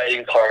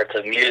exciting parts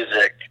of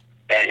music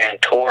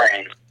and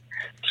touring.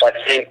 So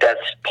I think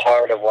that's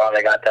part of why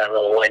they got that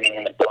little lightning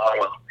in the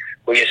bottle,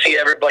 where you see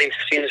everybody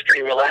seems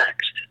pretty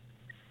relaxed,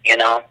 you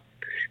know.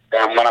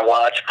 When I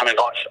watch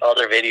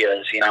other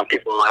videos, you know,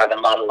 people are having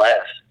a lot of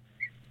laughs.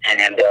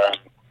 And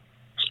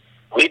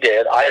we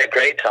did. I had a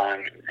great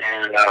time.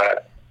 And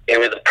it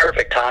was the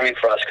perfect timing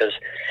for us because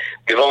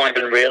we've only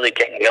been really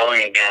getting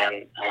going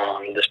again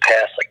this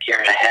past, year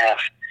and a half.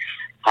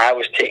 I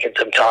was taking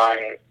some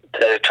time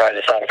to try to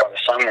decide if I was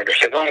summer.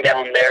 So going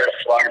down there to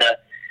Florida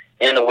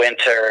in the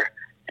winter,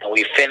 and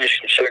we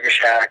finished in Sugar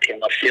Shack in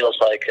what feels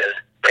like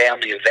a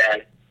family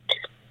event.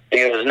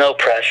 There was no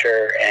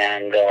pressure,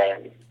 and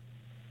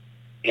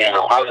you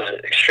know, I was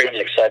extremely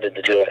excited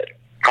to do it.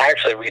 I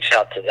actually reached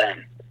out to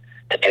them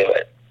to do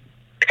it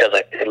because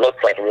it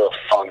looked like a real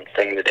fun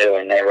thing to do,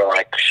 and they were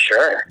like,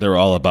 "Sure." They're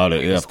all about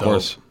it, yeah, of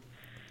course.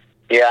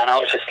 Yeah, and I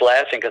was just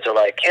laughing because they're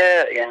like,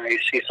 "Yeah, you know, you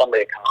see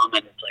somebody come,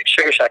 and it's like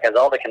Sugar Shack has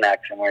all the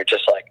connects," and we're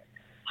just like,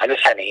 I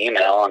just had an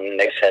email, and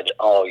they said,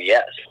 "Oh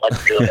yes,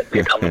 let's do it."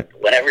 You're coming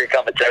whenever you're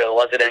coming through. It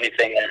wasn't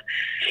anything,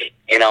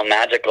 you know,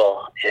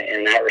 magical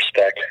in that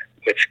respect,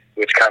 which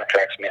kind of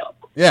cracks me up.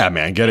 Yeah,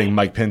 man, getting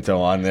Mike Pinto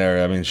on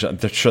there. I mean, I'm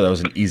sure that was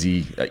an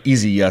easy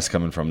yes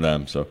coming from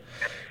them. So,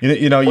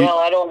 you know. Well,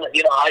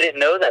 I didn't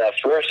know that at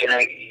first. You know,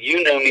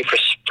 you knew me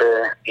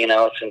for you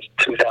know, since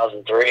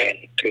 2003 and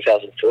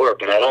 2004,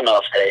 but I don't know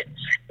if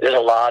there's a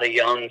lot of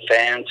young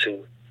fans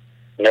who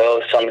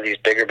know some of these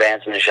bigger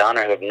bands in the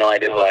genre who have no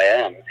idea who I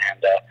am,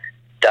 and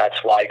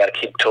that's why I got to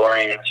keep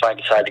touring. So I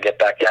decided to get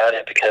back at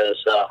it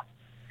because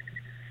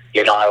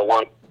you know, I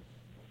want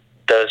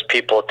those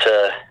people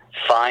to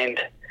find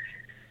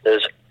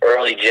those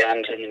early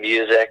gems in the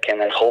music, and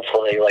then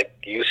hopefully, like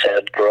you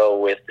said, grow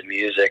with the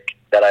music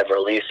that I've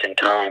released in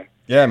time.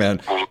 Yeah,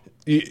 man.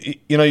 You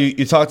know,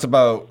 you talked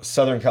about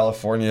Southern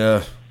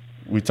California.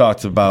 We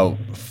talked about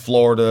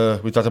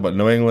Florida. We talked about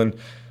New England.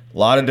 A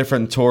lot of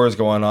different tours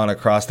going on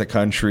across the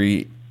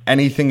country.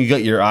 Anything you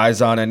got your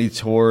eyes on? Any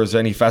tours,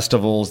 any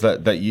festivals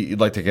that you'd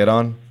like to get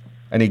on?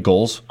 Any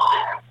goals?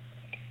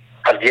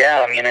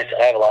 Yeah, I mean, I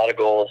have a lot of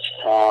goals.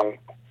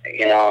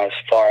 You know, as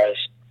far as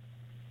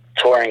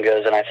touring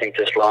goes, and I think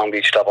this Long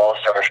Beach Dub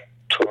All-Stars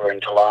tour in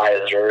July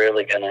is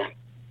really going to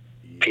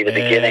be the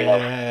beginning of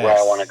where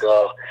I want to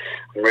go.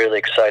 I'm really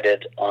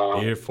excited.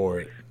 Here for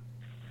it.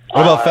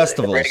 What about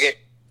festivals? The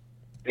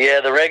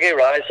Reggae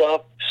Rise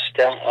Up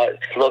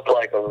looked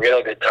like a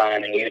real good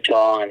time in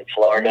Utah and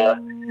Florida.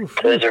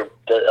 The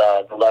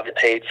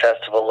Levitate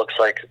Festival looks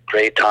like a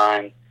great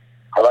time.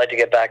 I'd like to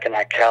get back in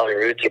that Cali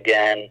Roots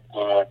again.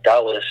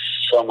 That was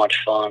so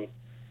much fun.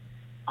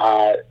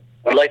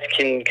 I'd like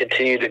to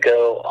continue to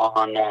go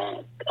on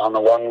the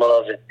One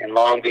Love in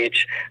Long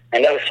Beach. I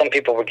know some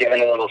people were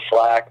giving it a little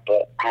flack,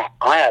 but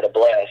I had a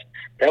blast.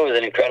 There was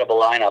an incredible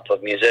lineup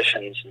of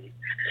musicians. And,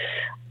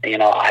 you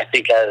know, I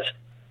think as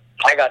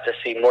I got to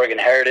see Morgan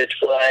Heritage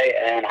play,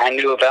 and I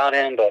knew about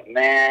him, but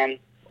man,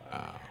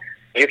 wow,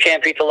 you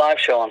can't beat the live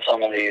show on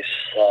some of these.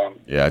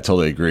 Yeah, I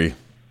totally agree.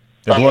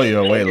 They blow you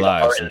away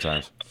live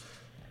sometimes.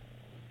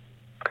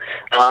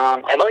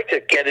 I'd like to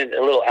get a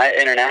little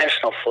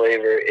international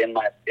flavor in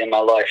my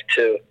life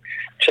too,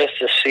 just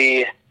to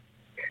see.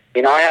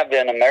 You know, I have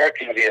an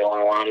American view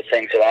on a lot of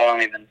things that I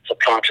don't even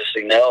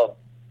subconsciously know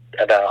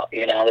about.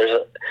 You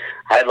know,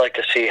 I'd like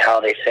to see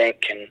how they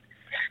think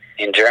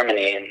in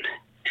Germany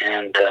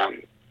and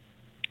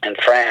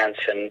France,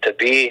 and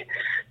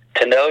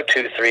to know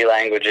 2-3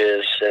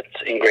 languages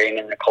that's ingrained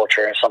in the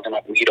culture is something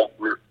that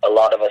a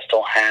lot of us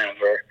don't have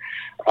or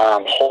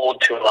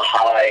hold to a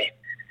high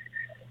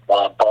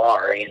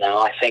bar. You know,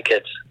 I think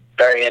it's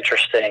very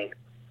interesting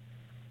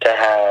to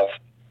have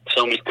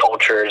so many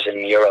cultures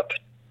in Europe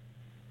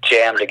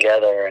jam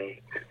together, and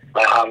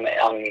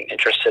I'm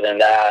interested in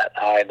that.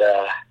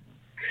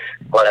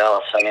 What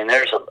else? I mean,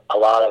 there's a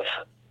lot of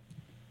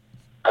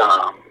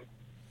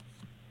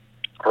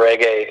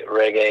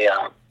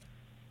reggae.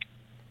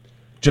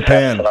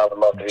 Japan. That I would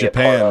love to be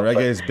Japan. a part of,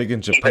 Reggae is big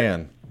in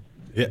Japan.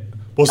 Yeah.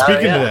 Well,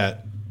 speaking of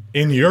that,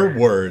 in your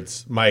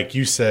words, Mike,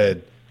 you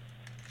said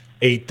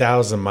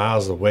 8,000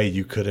 miles away,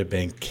 you could have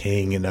been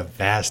king in the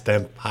vast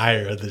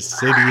empire of the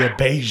city of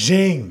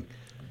Beijing.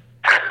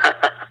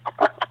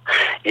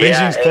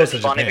 Beijing's close to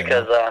Japan. It's funny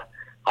because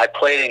I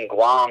played in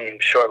Guam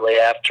shortly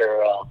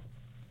after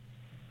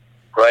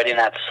writing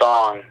that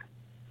song,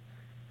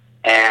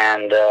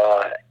 and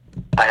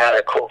I had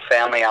a cool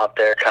family out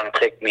there kind of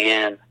take me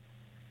in,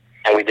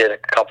 and we did a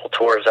couple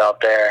tours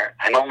out there.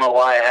 I don't know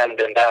why I hadn't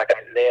been back.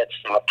 They had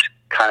stopped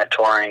kind of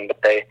touring,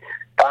 but they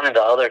got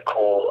into other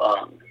cool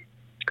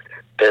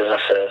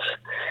businesses.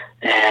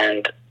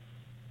 And,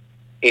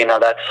 you know,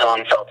 that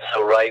song felt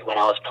so right when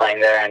I was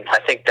playing there. And I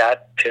think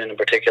that tune in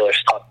particular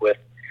stuck with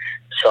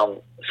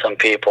some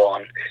people.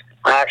 And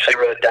I actually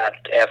wrote that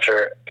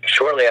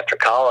shortly after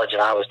college,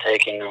 and I was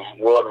taking a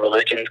world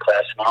religions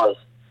class, and I was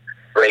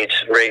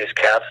raised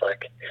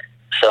Catholic.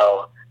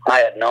 So I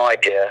had no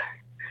idea.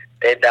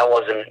 They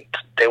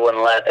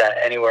wouldn't let that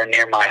anywhere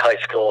near my high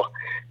school,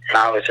 and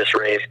I was just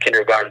raised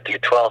kindergarten through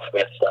 12th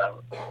with,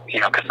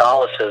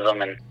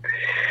 Catholicism, and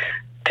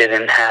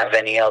didn't have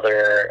any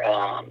other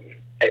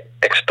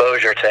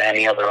exposure to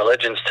any other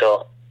religions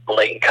till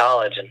late in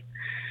college. And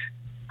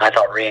I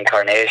thought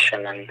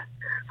reincarnation and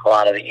a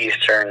lot of the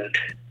Eastern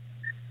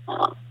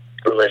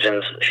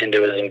religions,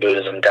 Hinduism,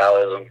 Buddhism,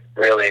 Taoism,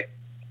 really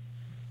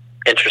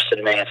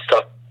interested me and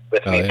stuck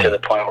with me to the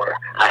point where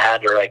I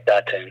had to write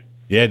that tune.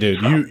 Yeah,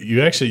 dude,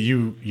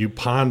 you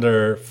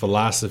ponder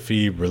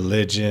philosophy,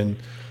 religion,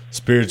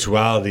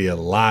 spirituality a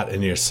lot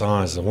in your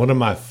songs, and one of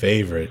my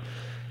favorite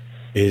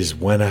is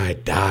 "When I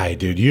Die,"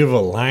 dude. You have a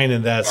line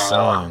in that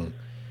song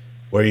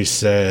where you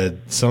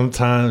said,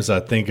 "Sometimes I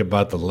think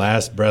about the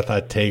last breath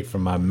I take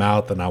from my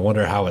mouth, and I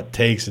wonder how it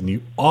takes." And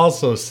you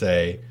also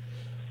say,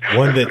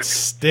 "One that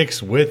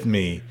sticks with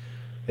me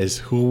is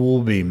who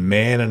will be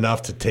man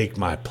enough to take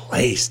my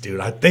place," dude.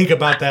 I think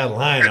about that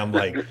line. I'm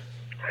like,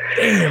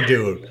 damn,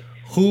 dude.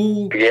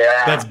 Who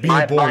that's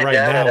being born right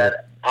now?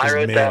 I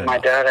wrote that. My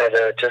dad had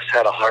just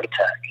had a heart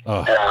attack.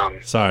 Oh,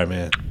 sorry,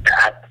 man.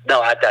 At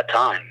that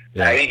time.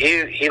 Yeah.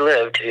 He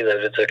lived.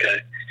 It's okay.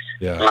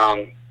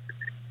 Yeah.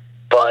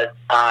 But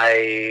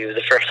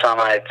the first time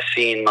I'd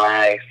seen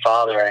my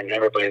father, and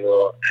everybody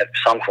will at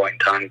some point in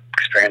time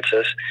experience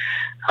this,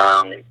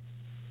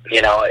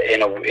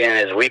 in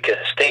his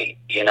weakest state,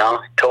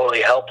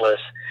 totally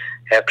helpless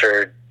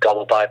after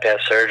double bypass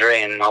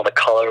surgery, and all the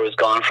color was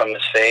gone from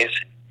his face.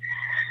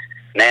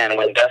 Man,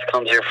 when death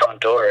comes to your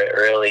front door, it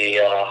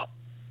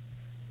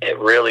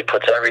really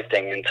puts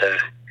everything into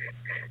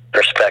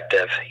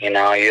perspective.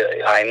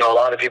 I know a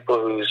lot of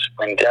people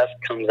when death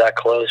comes that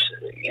close,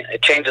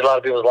 it changes a lot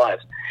of people's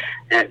lives,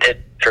 and it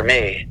did for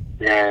me.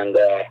 And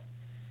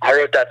I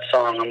wrote that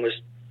song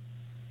almost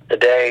the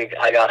day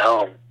I got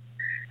home,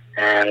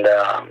 and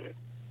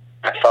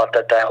I thought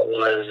that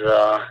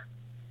was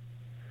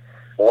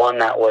one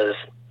that was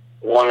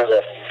one of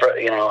the,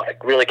 it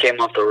really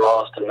came off the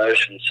rawest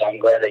emotion. So I'm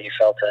glad that you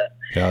felt that.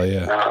 Hell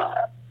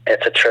yeah.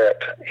 It's a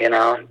trip,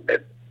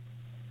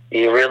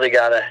 you really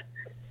gotta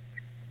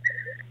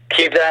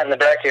keep that in the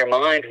back of your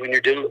mind when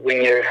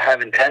you're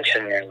having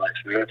tension in your life,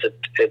 man.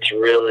 It's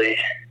really,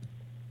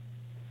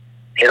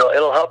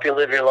 it'll help you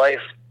live your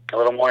life a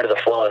little more to the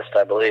fullest,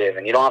 I believe.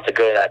 And you don't have to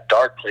go to that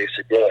dark place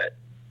to do it,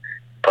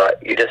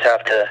 but you just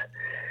have to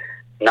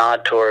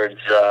nod towards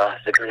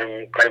the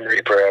Grim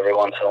Reaper every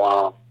once in a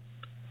while.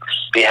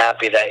 Be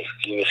happy that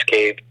you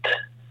escaped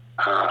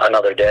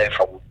another day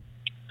from him.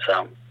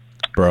 So,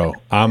 bro,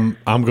 I'm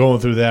going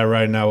through that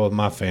right now with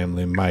my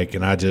family, Mike,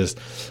 and I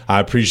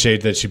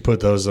appreciate that you put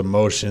those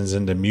emotions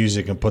into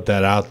music and put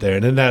that out there.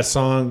 And in that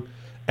song,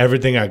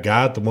 Everything I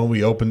Got, the one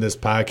we opened this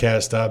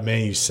podcast up,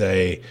 man, you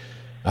say,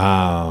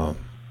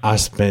 I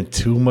spent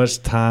too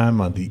much time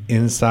on the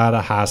inside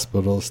of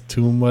hospitals,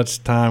 too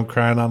much time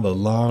crying on the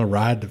long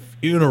ride to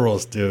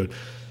funerals, dude.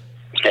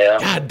 Yeah.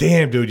 God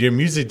damn, dude, your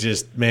music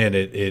just, man,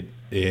 it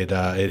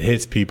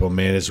hits people,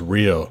 man. It's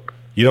real.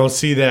 You don't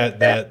see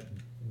that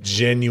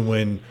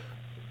genuine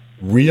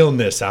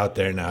realness out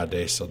there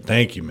nowadays. So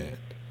thank you, man.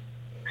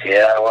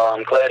 Yeah, well,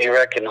 I'm glad you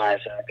recognize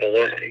that,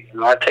 because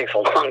it takes a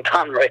long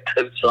time to write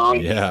those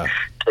songs. Yeah.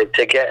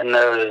 To get in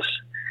those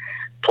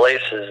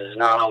places is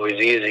not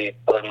always easy,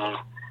 but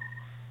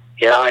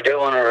I do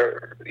want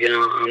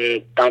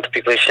to, not to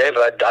be cliche,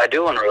 but I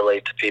do want to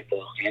relate to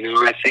people.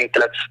 I think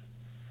that's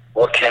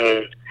what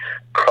can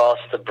cross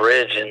the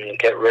bridge and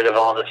get rid of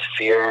all this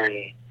fear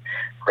and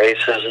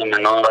racism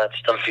and all that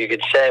stuff. You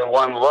could say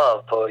one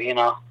love, but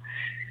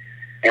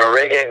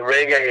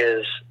reggae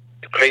is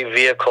a great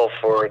vehicle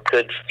for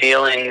good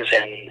feelings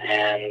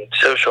and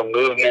social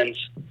movements,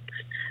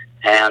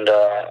 and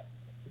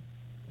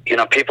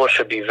people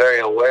should be very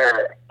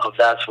aware of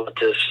that's what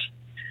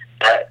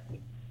that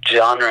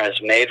genre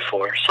is made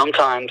for.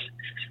 Sometimes,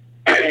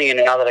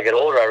 now that I get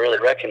older, I really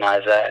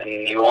recognize that,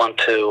 and you want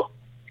to.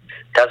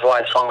 That's why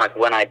a song like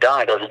 "When I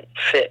Die" doesn't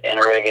fit in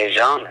a reggae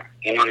genre.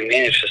 You know what I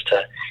mean? It's just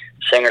a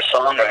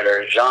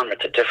singer-songwriter genre.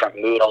 It's a different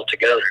mood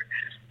altogether.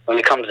 When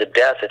it comes to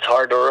death, it's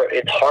harder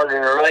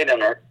to write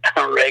in a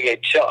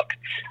reggae chuck.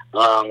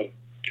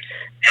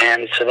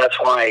 And so that's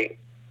why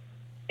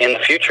in the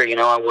future,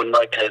 I would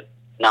like to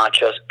not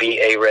just be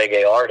a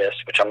reggae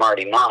artist, which I'm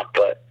already not,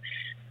 but,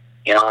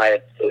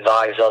 I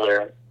advise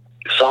other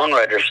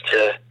songwriters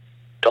to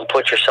don't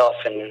put yourself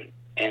in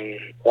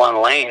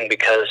one lane,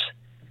 because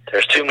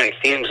there's too many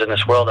themes in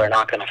this world that are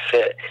not going to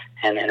fit.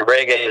 And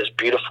reggae is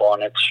beautiful,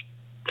 and it's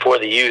for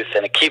the youth,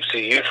 and it keeps you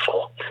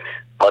youthful.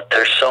 But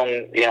there's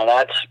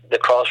that's the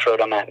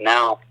crossroad I'm at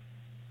now,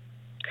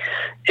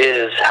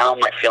 is how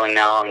am I feeling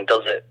now, and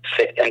does it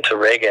fit into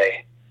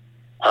reggae?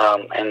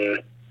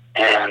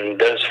 And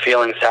those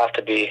feelings have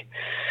to be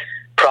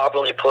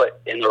properly put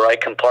in the right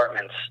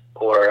compartments,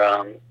 or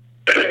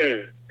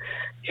it's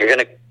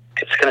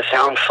gonna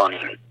sound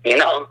funny,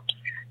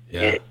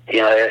 Yeah.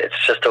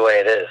 It's just the way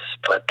it is.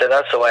 But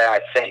that's the way I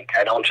think.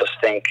 I don't just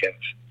think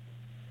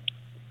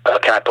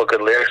of, can I put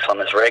good lyrics on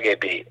this reggae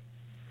beat?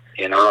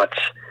 It's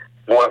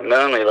more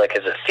mainly like,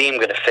 is a theme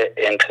going to fit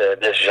into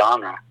this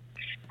genre?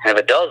 And if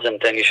it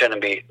doesn't, then you should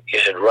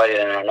write it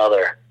in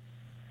another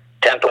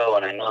tempo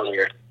and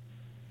another,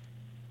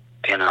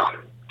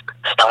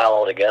 style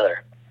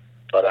altogether.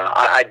 But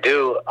I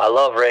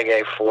love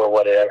reggae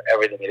for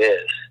everything it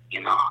is.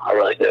 I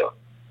really do.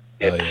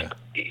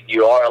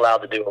 You are allowed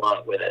to do a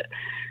lot with it.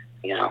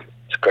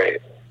 It's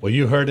great. Well,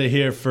 you heard it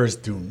here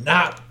first. Do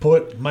not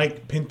put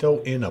Mike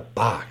Pinto in a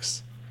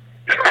box.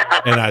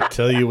 And I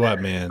tell you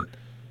what, man,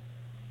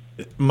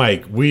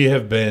 Mike, we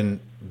have been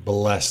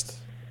blessed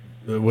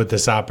with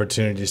this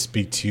opportunity to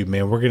speak to you,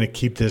 man. We're going to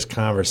keep this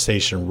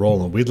conversation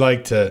rolling. We'd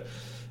like to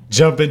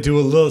jump into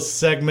a little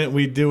segment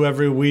we do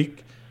every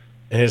week,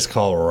 and it's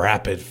called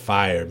Rapid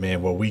Fire,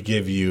 man, where we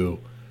give you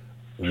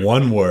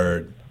one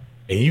word,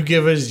 and you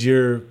give us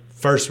your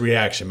first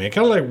reaction, man.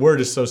 Kind of like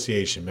word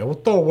association, man. We'll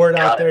throw a word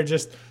out there.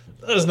 Just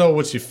let us know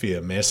what you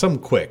feel, man.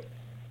 Something quick.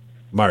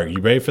 Mark, you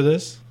ready for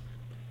this?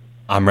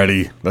 I'm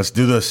ready. Let's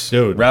do this.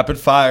 Dude. Rapid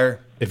fire.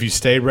 If you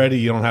stay ready,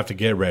 you don't have to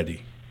get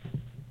ready,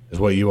 is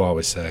what you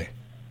always say.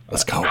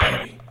 Let's go,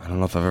 baby. I don't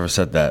know if I've ever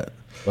said that.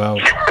 Well.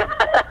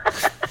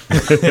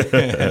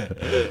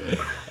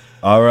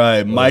 All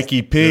right,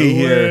 Mikey P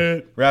here.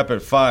 it.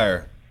 Rapid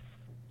fire.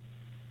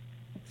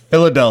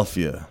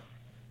 Philadelphia.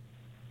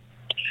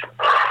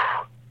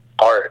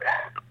 Art.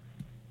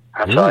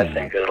 That's what I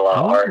think. There's a lot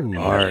of art.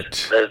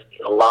 Art. There's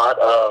a lot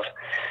of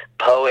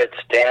poets,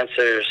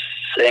 dancers,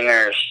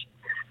 singers,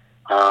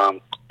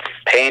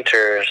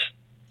 painters,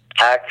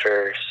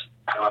 actors.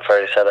 I don't know if I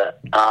already said that.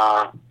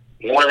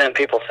 More than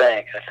people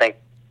think. I think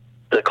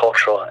the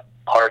cultural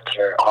arts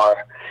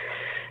are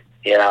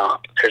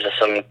there's just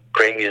some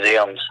great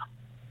museums,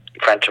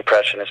 French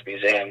Impressionist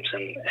museums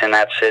in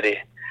that city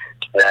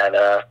that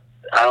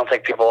I don't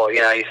think people,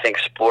 you think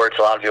sports,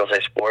 a lot of people say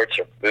sports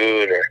or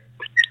food,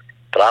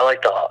 but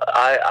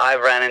I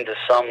ran into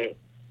some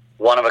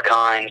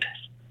one-of-a-kind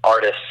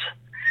artists,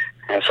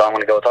 and so I'm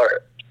going to go with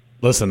art.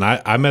 Listen,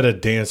 I met a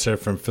dancer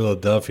from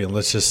Philadelphia, and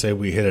let's just say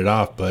we hit it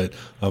off, but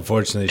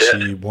unfortunately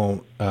she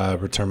won't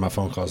return my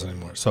phone calls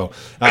anymore. So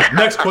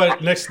next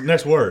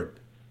word,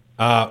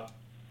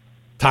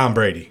 Tom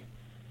Brady.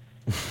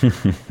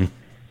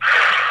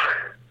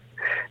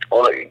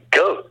 Well,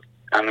 GOAT.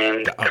 I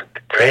mean,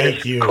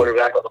 greatest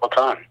quarterback of all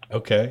time.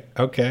 Okay.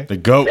 The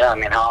GOAT. Yeah, I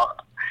mean,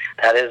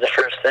 that is the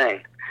first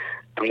thing.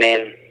 I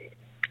mean,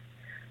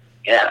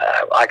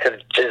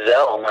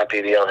 Giselle might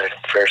be the other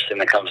first thing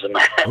that comes to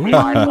my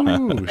mind.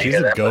 Ooh, she's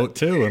a GOAT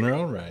too in her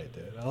own right,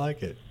 dude. I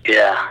like it.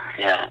 Yeah.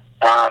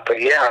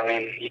 But yeah, I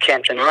mean, you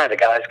can't deny the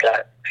guy's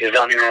he's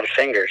got out of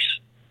fingers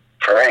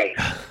for rings.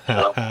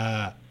 So.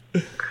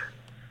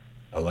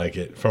 I like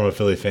it. From a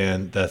Philly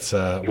fan, that's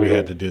we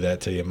had to do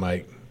that to you,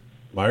 Mike.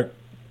 Mark?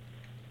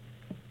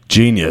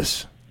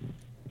 Genius.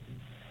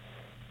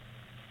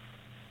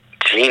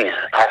 Genius.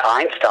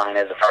 Einstein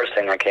is the first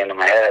thing that came to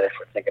my head if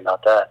we're thinking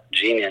about that.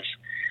 Genius.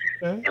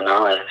 Okay.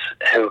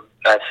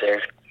 That's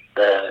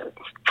the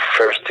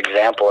first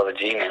example of a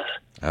genius.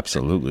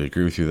 Absolutely.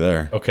 Agree with you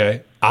there.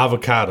 Okay.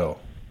 Avocado.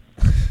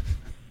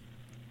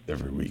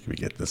 Every week we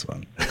get this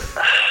one.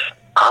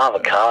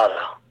 Avocado.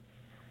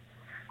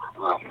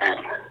 Oh,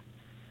 man.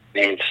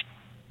 Means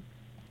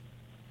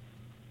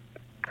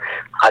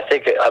I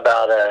think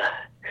about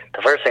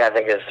the first thing I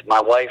think is my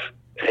wife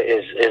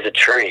is a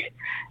tree.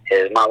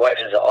 My wife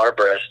is an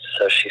arborist,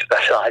 so she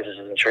specializes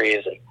in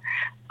trees, and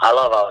I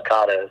love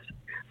avocados.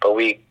 But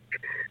we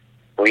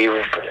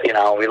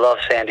love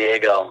San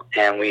Diego,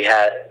 and we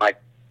had my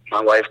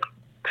wife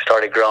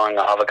started growing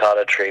an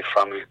avocado tree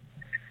from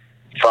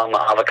an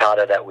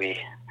avocado that we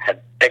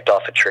had picked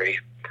off a tree,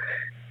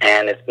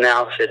 and it's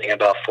now sitting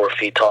about 4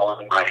 feet tall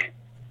in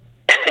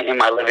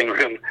my living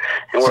room,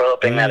 and we're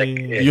hoping that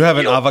you have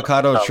an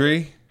avocado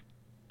tree.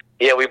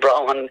 Yeah, we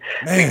brought one.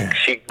 Man.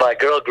 My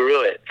girl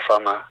grew it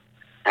from an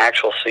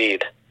actual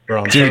seed.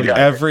 Dude,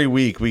 every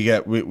week we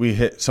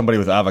hit somebody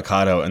with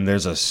avocado, and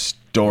there's a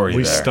story.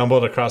 We there.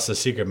 stumbled across the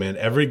secret, man.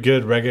 Every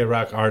good reggae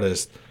rock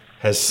artist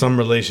has some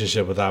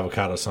relationship with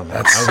avocado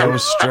somehow. That's so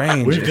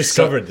strange. We've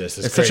discovered this.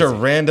 It's such a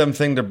random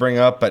thing to bring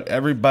up, but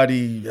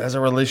everybody has a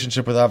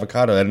relationship with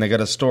avocado, and they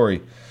got a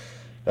story.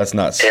 That's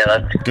nuts. Yeah,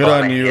 that's good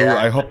funny. on you. Yeah.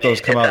 I hope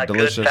those come out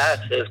delicious.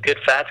 There's good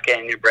fats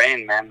getting in your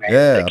brain, man.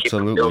 Yeah, they keep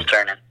absolutely. the wheels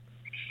turning.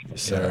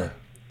 Yes, sir.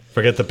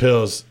 Forget the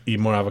pills. Eat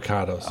more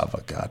avocados.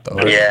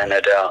 Avocado. Yeah, no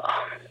doubt.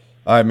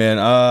 All right, man.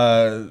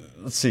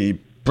 Let's see.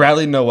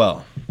 Bradley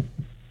Noel.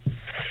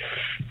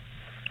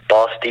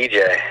 Boss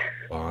DJ.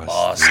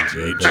 Boss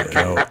DJ.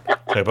 Goat.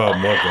 Talk about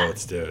more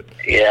goats, dude.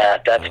 Yeah,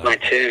 that's my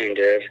tune,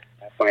 dude.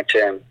 That's my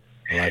tune.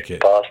 I like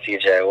it. Boss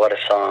DJ, what a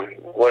song.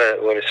 What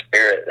a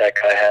spirit that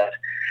guy had.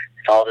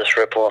 All this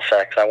ripple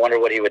effects. I wonder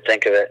what he would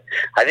think of it.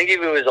 I think if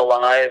he was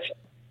alive,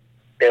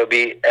 it would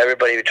be,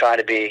 everybody would try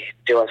to be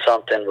doing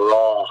something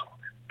raw.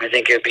 I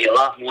think it would be a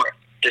lot more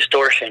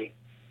distortion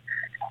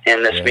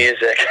in this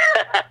music.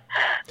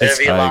 There'd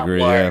be a lot more.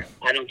 Yeah.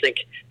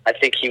 I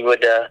think he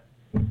would have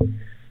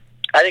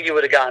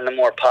gotten to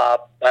more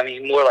pop. I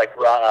mean, more like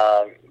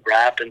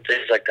rap and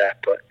things like that.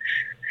 But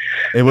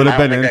it would have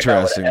been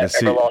interesting to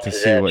see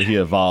what he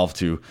evolved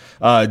to.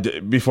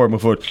 Before we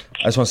move forward,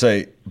 I just want to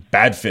say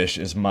Bad Fish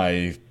is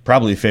my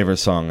probably favorite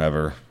song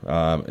ever.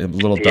 A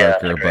little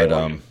darker,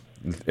 but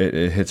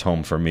it hits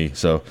home for me.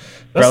 So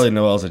Bradley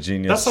Nowell's a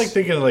genius. That's like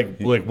thinking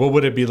like what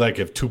would it be like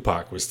if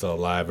Tupac was still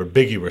alive or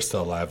Biggie were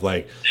still alive?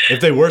 Like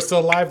if they were still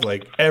alive,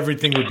 like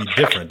everything would be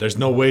different. There's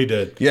no way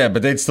to. Yeah,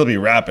 but they'd still be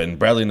rapping.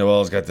 Bradley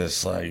Nowell's got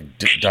this like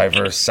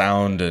diverse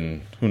sound,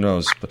 and who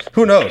knows? But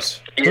who knows?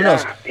 Who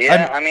knows?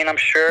 Yeah, I mean, I'm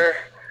sure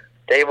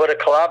they would have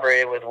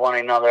collaborated with one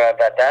another at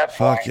that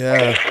point. Fuck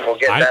yeah. We'll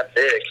get that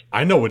big.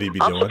 I know what he'd be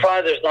doing. I'm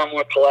surprised there's not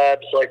more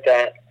collabs like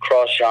that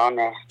cross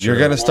genre. You're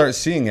going to start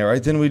seeing it,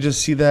 right? Didn't we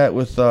just see that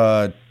with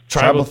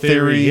Tribal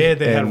Theory? Yeah,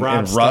 they had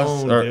Rob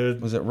Stone, Russ,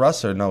 dude. Was it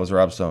Russ or no, it was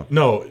Rob Stone?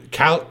 No,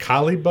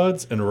 Collie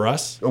Buds and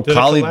Russ. Oh,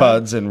 Collie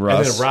Buds and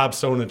Russ. And then Rob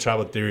Stone and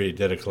Tribal Theory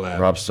did a collab.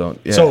 Rob Stone,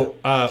 yeah. So,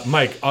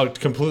 Mike,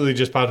 completely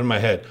just popped in my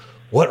head.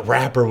 What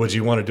rapper would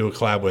you want to do a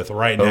collab with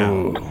right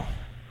now?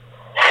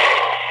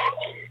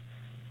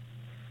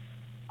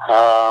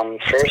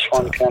 First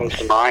one comes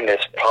to mind is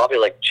probably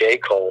like J.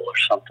 Cole or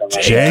something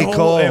like J. that.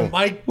 Cole and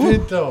Mike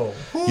Pinto.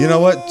 You know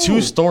what?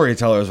 Two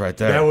storytellers right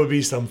there. That would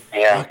be some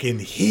fucking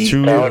heat.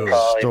 Two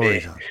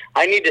storytellers.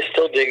 I need to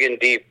still dig in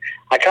deep.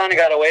 I kind of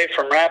got away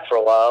from rap for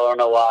a while. I don't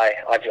know why.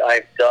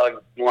 I've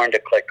dug more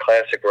into like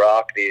classic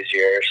rock these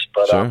years,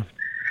 but Sure.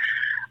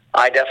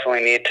 I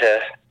definitely need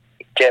to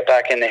get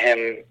back into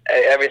him.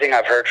 Everything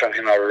I've heard from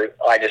him,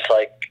 I just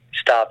like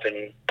stop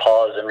and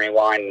pause and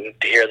rewind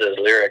to hear those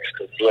lyrics,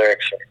 because the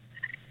lyrics are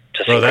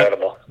just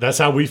incredible. That's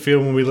how we feel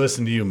when we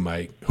listen to you,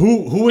 Mike.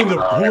 Who in the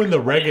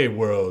reggae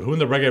world, who in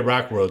the reggae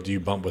rock world do you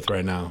bump with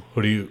right now?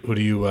 Who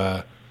do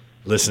you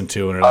listen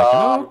to and are like,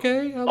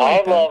 okay,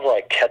 I love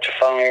like Catch a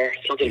Fire.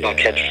 Something about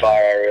Catch a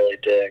Fire I really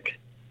dig.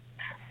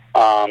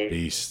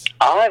 Beast.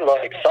 I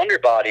like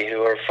Thunderbody,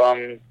 who are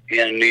from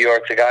New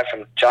York. The guy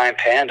from Giant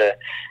Panda.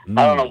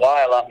 I don't know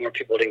why a lot more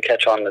people didn't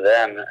catch on to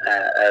them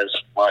as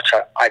much.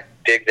 I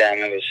dig them.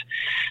 It was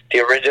the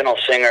original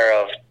singer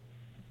of,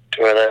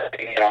 or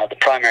the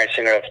primary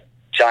singer of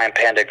Giant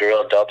Panda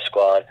Gorilla Dub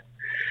Squad.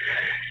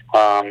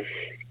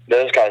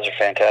 Those guys are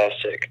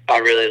fantastic. I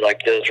really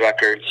like those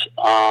records.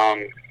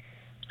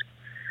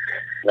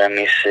 Let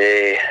me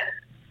see.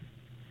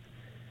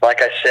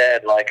 Like I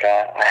said, I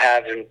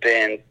haven't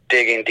been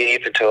digging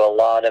deep into a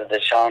lot of the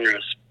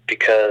genres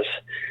because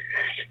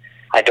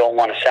I don't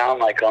want to sound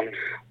like them.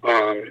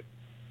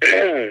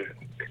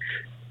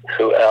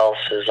 Who else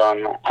is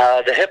on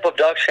the Hip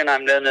Abduction?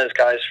 I've known those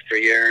guys for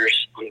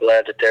years. I'm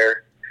glad that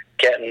they're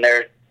getting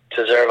their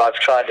deserve. I've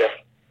tried to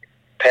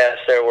pass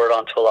their word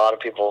on to a lot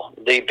of people.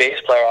 The bass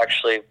player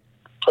actually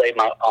played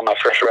on my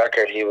first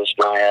record. He was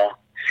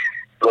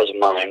wasn't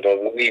mine,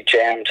 but we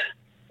jammed.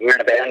 We were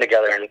in a band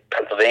together in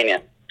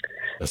Pennsylvania.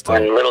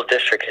 When Little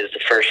District is the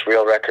first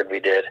real record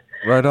we did.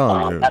 Right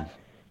on, dude.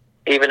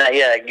 You had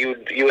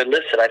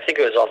listed, I think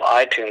it was off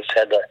iTunes,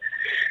 said that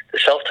the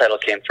self-title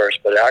came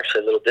first, but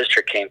actually Little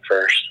District came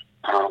first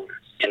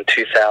in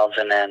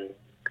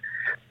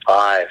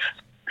 2005.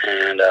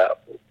 And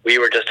we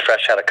were just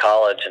fresh out of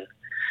college, and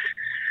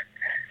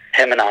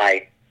him and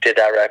I did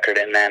that record,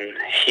 and then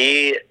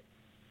he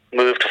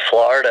moved to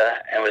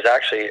Florida and was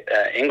actually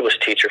an English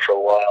teacher for a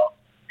while,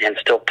 and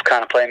still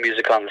kind of playing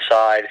music on the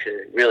side.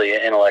 He's really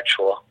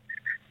intellectual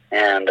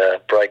and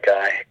a bright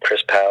guy,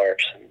 Chris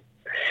Powers. And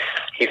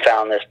he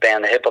found this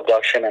band, the Hip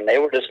Abduction, and they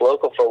were just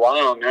local for a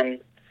while, and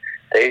then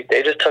they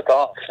just took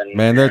off. And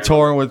man, they're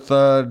touring with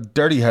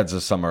Dirty Heads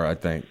this summer, I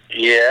think.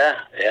 Yeah,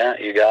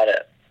 you got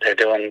it. I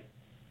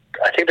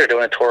think they're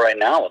doing a tour right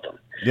now with them.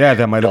 Yeah,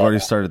 that might have already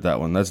started that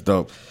one. That's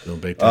dope.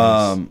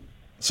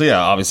 So yeah,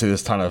 obviously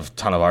there's ton of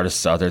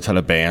artists out there, a ton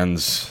of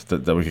bands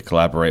that we could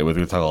collaborate with.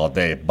 We could talk all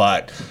day,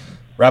 but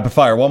rapid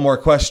fire. One more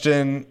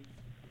question.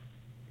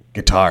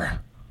 Guitar.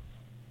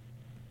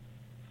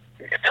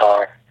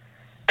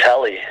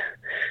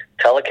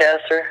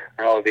 Telecaster?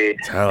 That would be.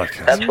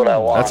 Telecaster. That's what I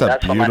want.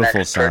 That's for beautiful my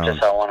next sound.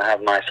 purchase. I want to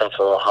have myself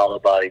a little hollow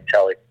body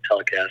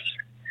Telecaster.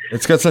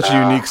 It's got such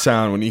a unique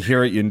sound. When you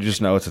hear it, you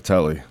just know it's a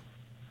Tele.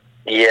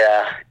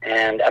 Yeah,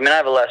 and I mean I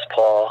have a Les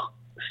Paul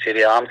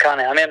studio. I'm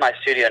in my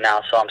studio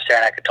now, so I'm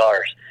staring at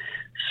guitars.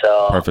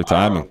 So perfect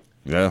timing.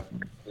 Yeah.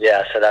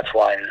 Yeah, so that's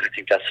why I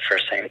think that's the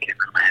first thing that came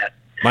out of my head.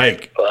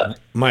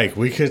 Mike,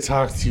 we could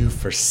talk to you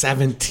for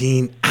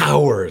 17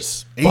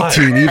 hours.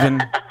 18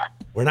 even.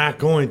 We're not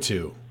going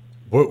to.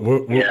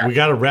 We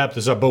got to wrap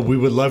this up, but we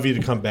would love you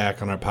to come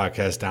back on our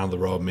podcast down the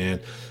road,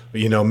 man.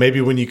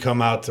 Maybe when you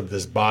come out to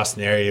this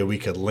Boston area, we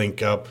could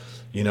link up,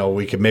 You know,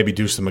 we could maybe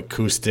do some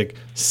acoustic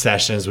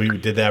sessions. We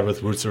did that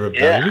with Roots of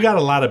Rebellion. Yeah. We got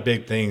a lot of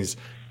big things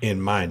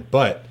in mind,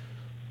 but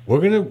we're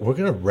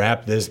gonna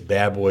wrap this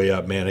bad boy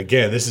up, man.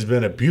 Again, this has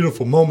been a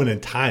beautiful moment in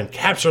time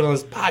captured on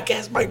this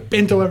podcast, Mike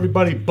Pinto,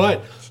 everybody.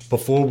 But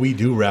before we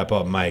do wrap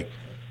up, Mike,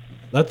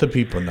 let the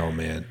people know,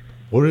 man.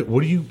 What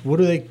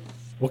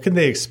can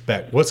they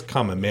expect? What's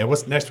coming, man?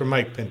 What's next for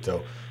Mike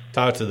Pinto?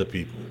 Talk to the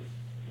people.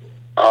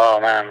 Oh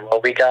man,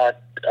 well we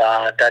got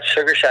that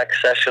Sugar Shack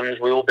Sessions.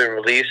 We will be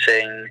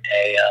releasing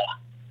a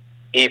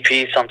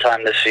EP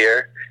sometime this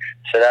year,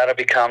 so that'll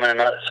be coming.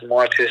 And some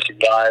more acoustic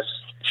vibes.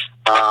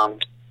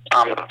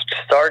 I'm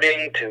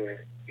starting to,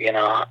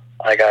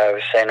 like I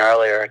was saying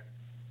earlier,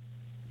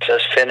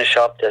 just finish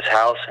up this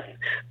house and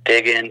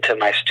dig into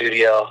my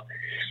studio,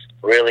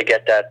 really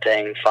get that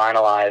thing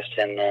finalized.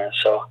 And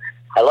so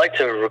I like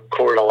to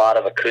record a lot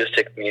of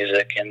acoustic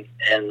music in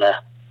the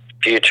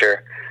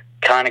future,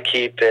 kind of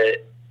keep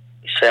it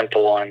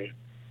simple and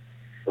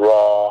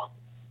raw,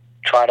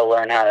 try to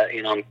learn how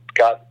to,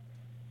 got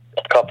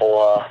a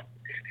couple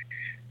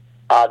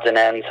odds and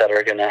ends that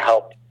are going to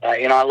help.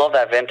 I love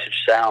that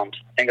vintage sound.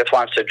 I think that's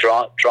why I'm so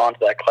drawn to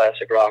that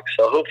classic rock.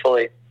 So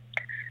hopefully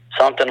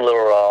something a little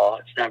raw.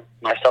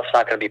 My stuff's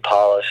not going to be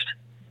polished.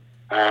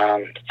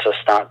 It's just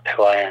not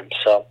who I am.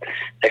 So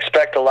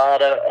expect a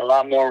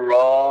lot more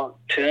raw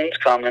tunes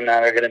coming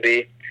that are going to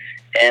be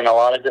in a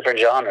lot of different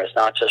genres,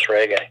 not just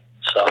reggae.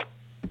 So.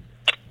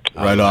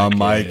 Right on,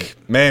 Mike.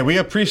 Man, we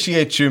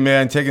appreciate you,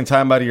 man, taking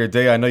time out of your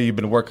day. I know you've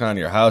been working on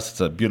your house.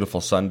 It's a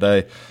beautiful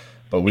Sunday,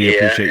 but we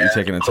appreciate you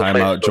taking the time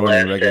out,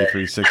 joining Reggae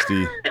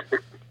 360.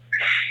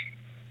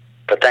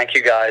 But thank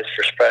you guys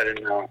for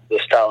spreading the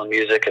style of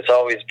music. It's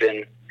always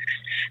been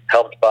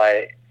helped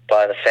by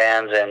the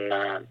fans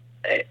and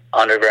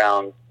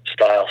underground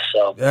style.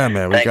 So yeah,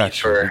 man, we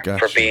got you.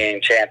 For being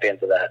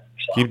champions of that.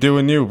 So. Keep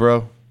doing you,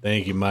 bro.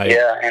 Thank you, Mike.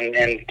 Yeah, and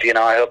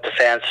I hope the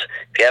fans,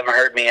 if you haven't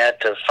heard me yet,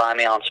 to find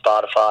me on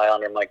Spotify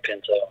under Mike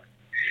Pinto.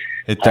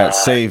 Hit that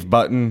save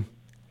button.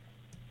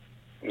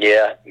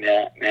 Yeah,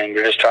 man.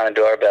 We're just trying to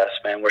do our best,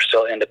 man. We're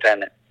still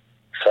independent.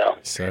 So.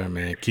 Sir,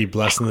 man. Keep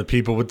blessing the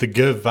people with the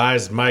good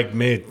vibes, Mike,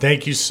 man.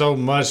 Thank you so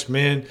much,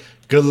 man.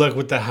 Good luck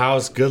with the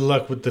house. Good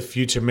luck with the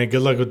future, man.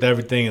 Good luck with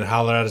everything. And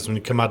holler at us when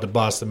you come out to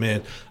Boston,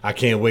 man. I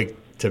can't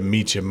wait to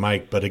meet you,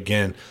 Mike. But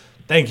again,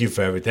 thank you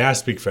for everything. I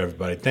speak for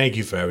everybody. Thank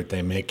you for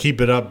everything, man.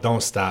 Keep it up.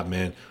 Don't stop,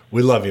 man.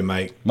 We love you,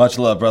 Mike. Much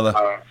love, brother.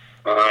 All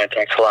right.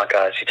 Thanks a lot,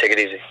 guys. You take it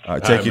easy. All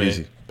right, take it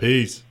easy.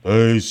 Peace.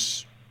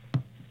 Peace.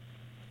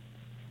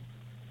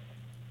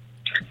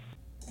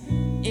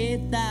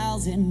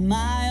 8,000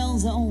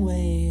 miles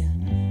away,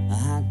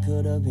 I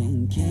could have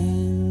been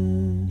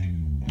king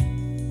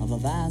of a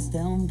vast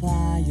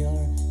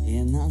empire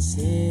in the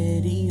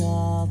city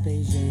of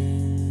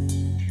Beijing.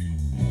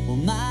 Well,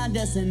 my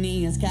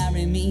destiny has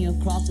carried me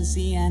across the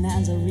sea, and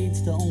as I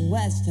reached the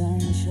western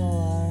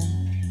shore,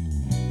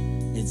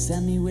 it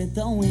sent me with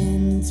the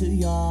wind to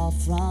your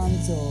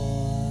front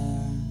door.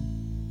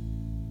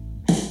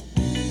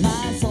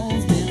 My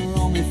soul's been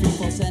roaming free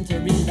for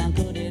centuries, and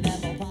could it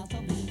ever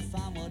possibly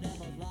find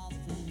whatever's lost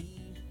to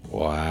me?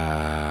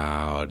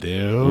 Wow,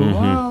 dude.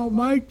 Wow,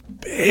 Mike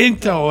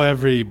Pinto,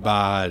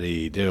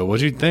 everybody. Dude,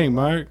 what'd you think,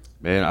 Mark?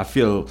 Man, I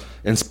feel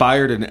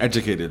inspired and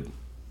educated.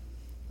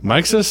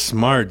 Mike's a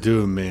smart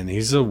dude, man.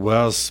 He's a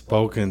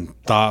well-spoken,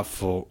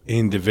 thoughtful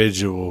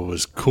individual. It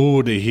was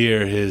cool to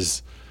hear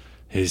his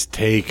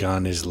take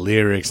on his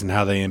lyrics and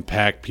how they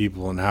impact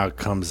people and how it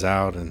comes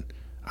out. And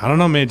I don't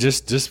know, man,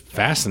 just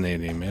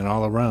fascinating, man,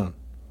 all around.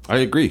 I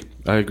agree.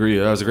 That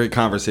was a great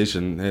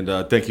conversation.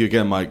 And thank you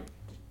again, Mike.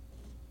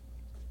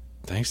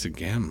 Thanks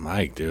again,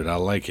 Mike, dude. I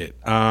like it.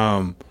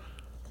 Mark,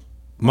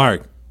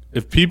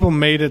 if people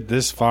made it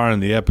this far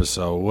in the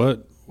episode,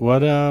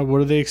 what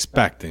are they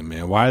expecting,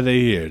 man? Why are they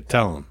here?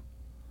 Tell them.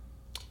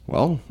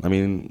 Well, I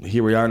mean,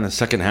 here we are in the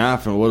second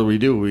half, and what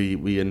do?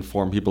 We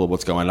inform people of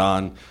what's going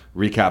on,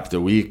 recap the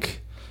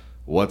week,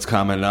 what's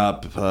coming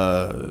up.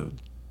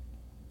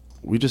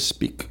 We just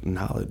speak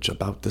knowledge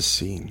about the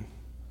scene.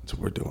 That's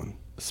what we're doing.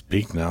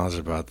 Speak knowledge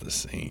about the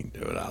scene,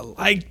 dude. I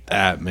like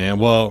that, man.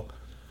 Well,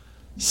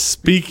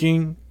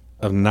 speaking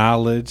of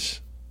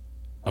knowledge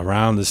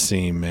around the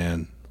scene,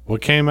 man, what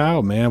came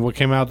out, man? What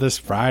came out this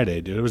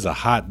Friday, dude? It was a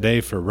hot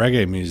day for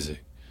reggae music,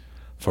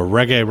 for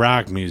reggae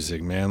rock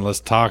music, man.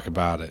 Let's talk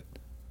about it.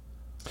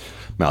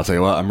 Man, I'll tell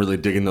you what, I'm really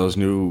digging those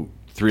new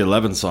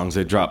 311 songs.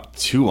 They dropped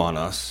 2 on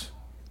us.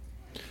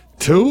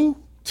 2?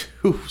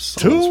 2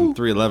 songs from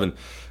 311.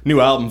 New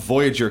album,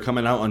 Voyager,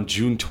 coming out on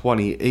June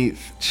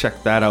 28th.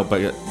 Check that out.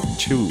 But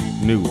 2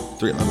 new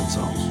 311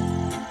 songs.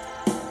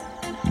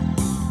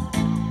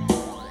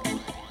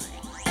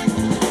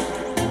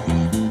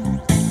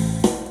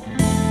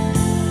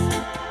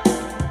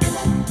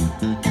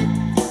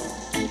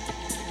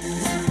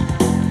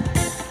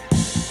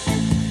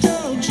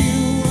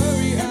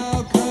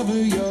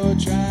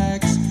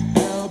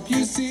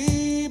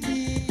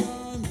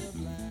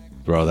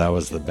 Bro, that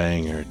was the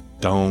banger.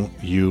 Don't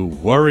You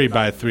Worry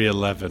by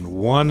 311.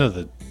 One of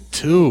the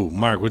 2.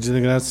 Mark, what'd you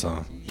think of that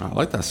song? I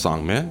like that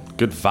song, man.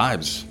 Good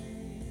vibes.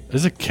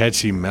 It's a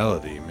catchy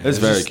melody, man. It's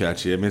very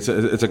catchy. I mean,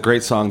 it's a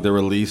great song to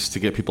release to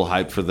get people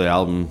hyped for the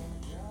album.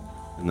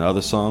 And the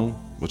other song,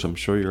 which I'm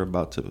sure you're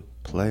about to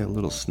play a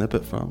little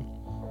snippet from.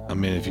 I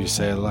mean, if you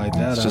say it like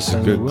that, It's just a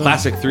good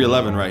classic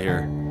 311 right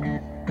here.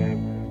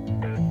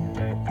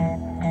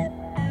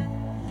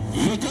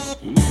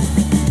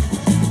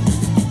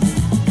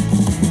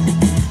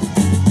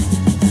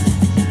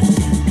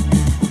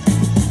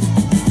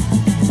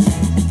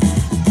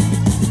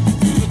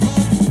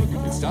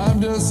 It's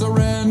time to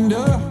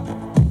surrender.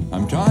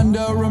 I'm trying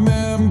to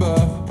remember.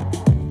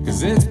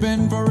 'Cause it's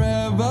been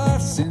forever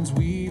since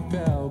we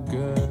felt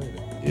good.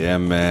 Yeah,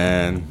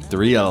 man.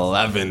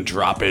 311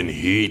 dropping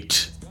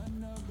heat.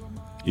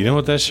 You know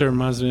what that shit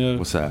reminds me of?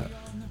 What's that?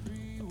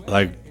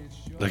 Like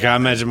I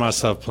imagine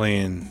myself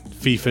playing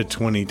FIFA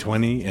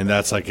 2020, and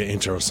that's like an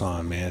intro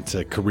song, man. It's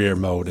a career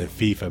mode in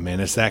FIFA, man.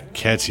 It's that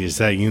catchy. It's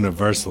that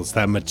universal. It's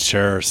that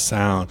mature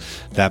sound,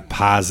 that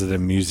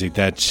positive music,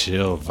 that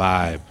chill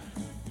vibe,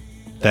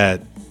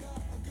 that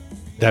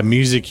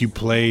music you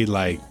play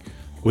like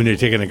when you're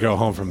taking a girl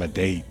home from a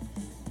date.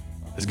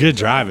 It's good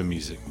driving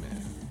music,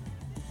 man.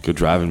 Good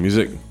driving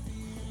music.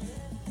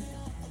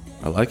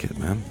 I like it,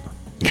 man.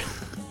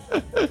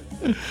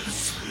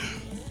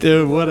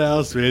 Dude, what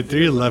else, man?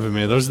 311,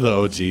 man. Those are the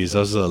OGs.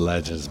 Those are the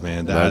legends,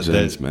 man.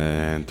 Legends,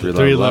 man.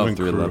 311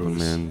 311, crews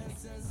man.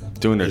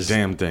 Doing their is-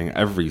 damn thing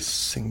every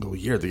single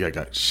year. They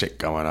got shit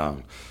going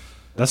on.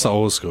 That's the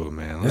old school,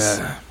 man.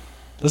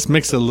 Let's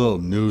mix a little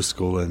new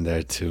school in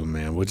there too,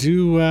 man. What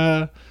you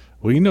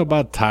know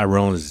about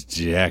Tyrone's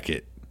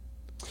jacket?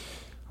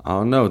 I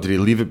don't know. Did he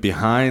leave it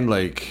behind?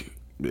 Like,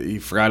 he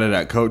forgot it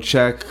at coat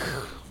check?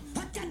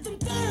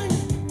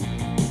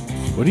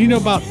 What do you know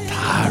about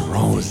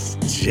Tyrone's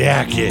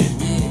jacket?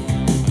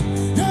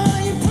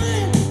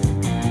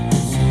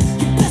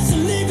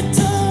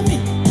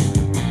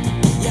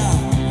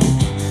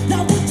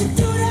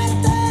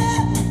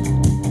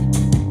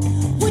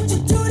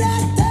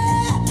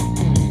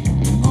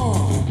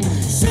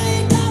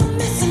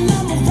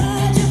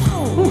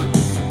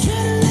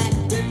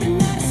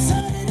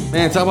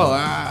 Man, talk about,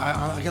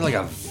 I get like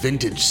a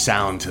vintage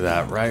sound to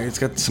that, right? It's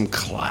got some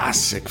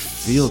classic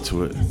feel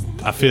to it.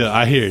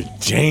 I hear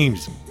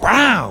James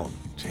Brown.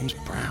 James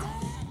Brown.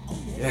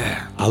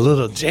 Yeah. A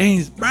little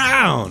James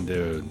Brown,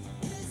 dude.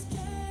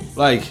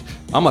 Like,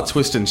 I'm a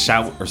twist and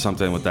shout or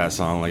something with that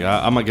song. Like,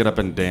 I'm going to get up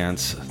and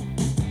dance. Good Get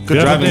up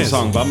and driving dance.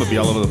 song, but I'm going to be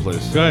all over the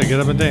place. Go ahead,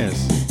 get up and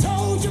dance.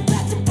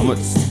 I'm going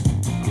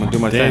to do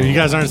my Damn, thing. you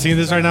guys aren't seeing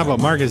this right now, but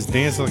Mark is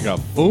dancing like a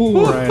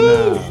fool right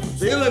now.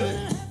 Feeling it.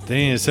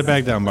 Damn, sit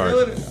back down, Mark.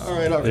 Feeling it. All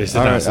right. Hey,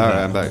 sit down, sit down.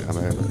 I'm back.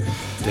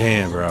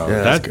 Damn, bro.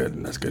 Yeah, that's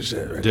good. That's good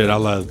shit. Right Dude, I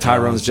love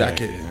Tyrone's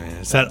jacket. man.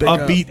 It's that Big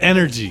up. upbeat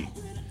energy.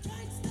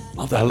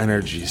 Love that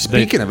energy.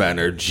 Speaking of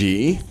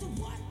energy,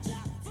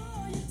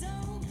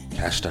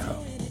 Cashed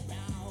Out.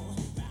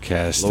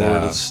 Cast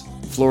out.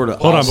 Florida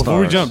Hold on, All-Stars. before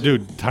we jump,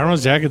 dude,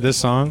 Tyrone's jacket, this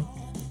song,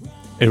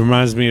 it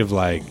reminds me of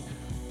like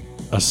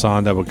a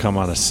song that would come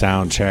on a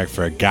soundtrack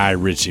for a Guy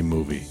Ritchie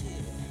movie.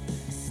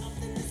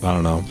 I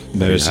don't know.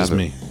 Maybe it's have just it.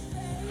 me.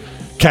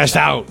 Cashed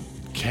out.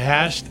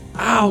 Cashed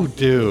out,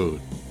 dude.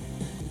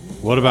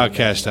 What about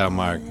Cashed Out,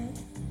 Mark?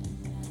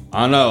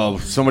 I don't know.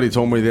 Somebody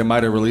told me they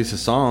might have released a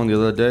song the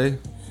other day.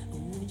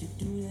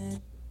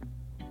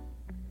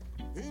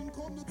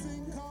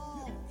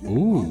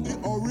 Ooh.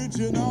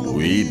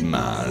 Weed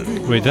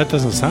Man. Wait, that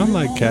doesn't sound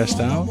like Cashed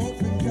Out.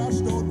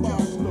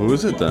 Who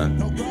is it then?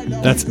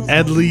 That's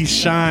Ed Lee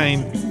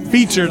Shine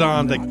featured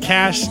on the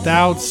Cashed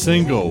Out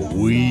single,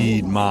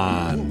 Weed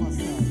Man.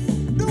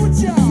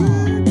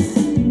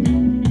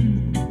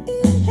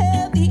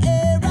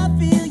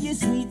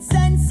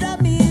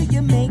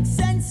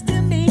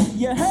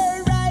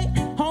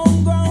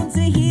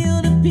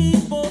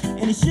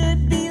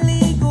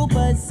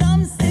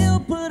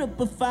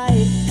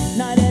 Fight.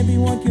 Not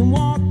everyone can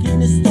walk in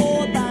the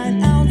store, buy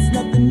an ounce,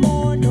 nothing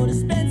more, no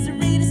dispensary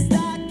to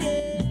stock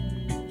it.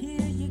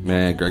 Here you go.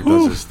 Man, Greg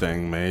does his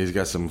thing, man. He's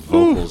got some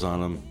vocals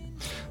on him.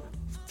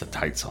 It's a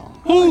tight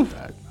song. I like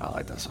that. I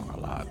like that song a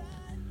lot.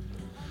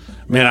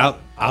 Man,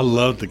 I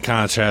love the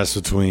contrast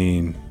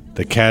between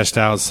the Cashed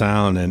Out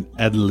sound and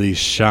Ed Lee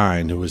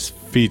Shine, who was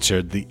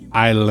featured, the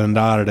island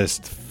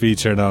artist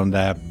featured on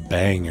that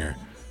banger.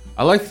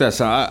 I like that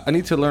song. I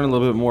need to learn a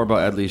little bit more about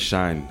Ed Lee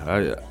Shine.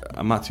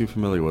 I'm not too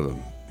familiar with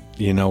him.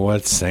 You know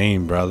what?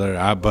 Same, brother.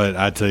 But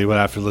I tell you what,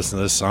 after listening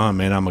to this song,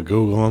 man, I'm going to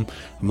Google him.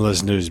 I'm going to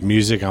listen to his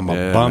music. I'm going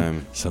to bump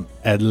man. some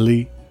Ed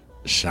Lee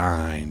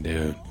Shine,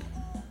 dude.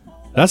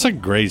 That's a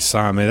great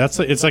song, man.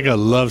 It's like a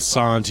love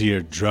song to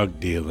your drug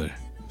dealer.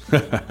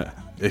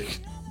 It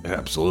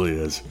absolutely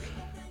is.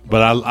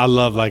 But I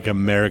love like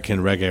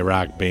American reggae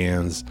rock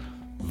bands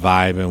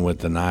vibing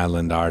with an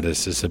island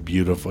artist. It's a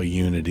beautiful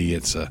unity.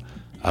 It's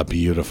a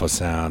beautiful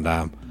sound.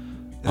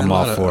 I'm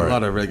all for A it.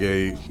 lot of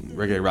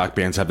reggae rock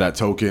bands have that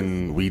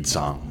token weed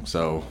song,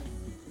 so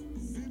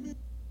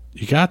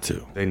You got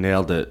to. they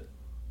nailed it.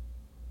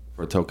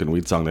 For a token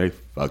weed song, they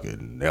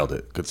fucking nailed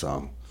it. Good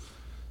song.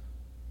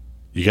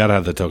 You got to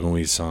have the Token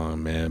Weed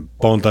song, man.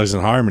 Bone Thugs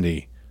and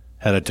Harmony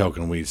had a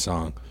Token Weed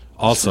song.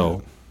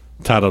 also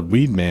titled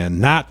Weed Man,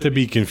 not to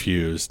be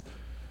confused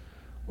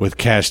with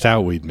Cashed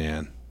Out Weed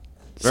Man.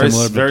 Very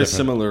Similar, but different.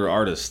 similar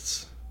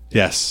artists.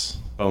 Yes.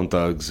 Bone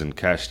Thugs and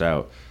Cashed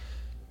Out.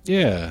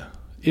 Yeah.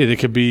 It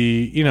could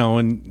be,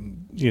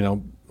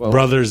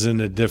 brothers in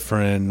a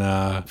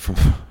different.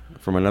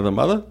 From another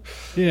mother?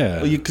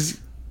 Yeah.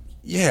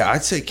 Well,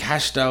 I'd say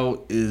Cashed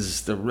Out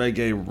is the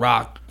reggae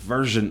rock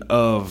version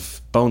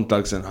of Bone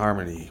Thugs and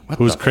Harmony. What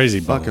Who's the Crazy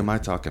fuck Bone? am I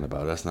talking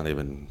about? That's not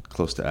even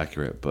close to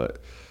accurate, but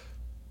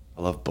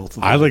I love both of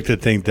them. I like to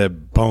think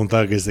that Bone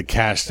Thug is the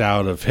Cashed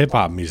Out of hip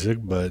hop music,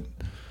 but,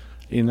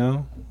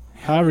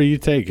 however you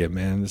take it,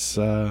 man. It's.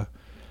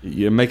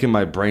 You're making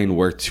my brain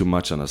work too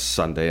much on a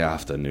Sunday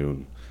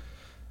afternoon.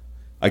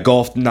 I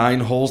golfed 9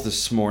 holes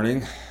this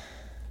morning.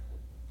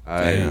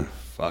 I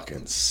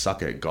fucking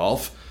suck at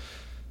golf.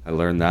 I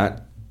learned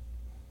that.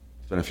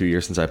 It's been a few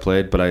years since I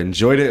played, but I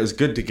enjoyed it. It was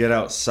good to get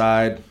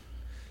outside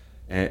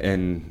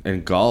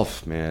and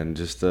golf, man.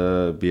 Just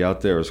be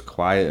out there. It was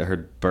quiet. I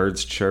heard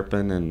birds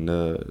chirping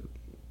and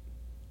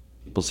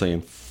people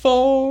saying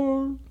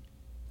 4.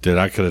 Dude,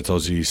 I could have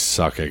told you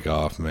suck at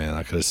golf, man.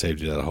 I could have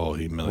saved you that whole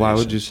humiliation. Why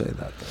would you say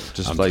that, though?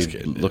 Just I'm like just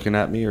kidding, dude. looking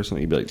at me or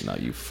something? You'd be like, no,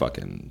 you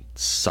fucking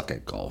suck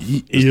at golf.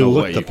 You There's no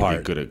look way the you can part.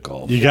 be good at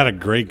golf. You got a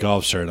great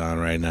golf shirt on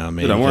right now,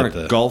 man. Dude, I'm You wearing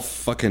got a golf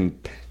fucking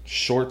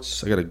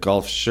shorts. I got a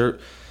golf shirt.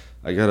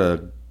 I got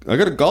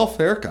a golf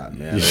haircut,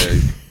 man.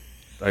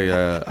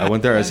 I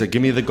went there. I said,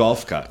 "Give me the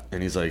golf cut,"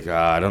 and he's like,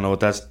 "I don't know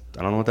what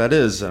that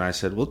is." And I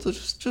said, "Well,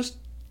 just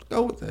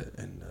go with it."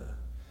 And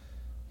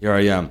here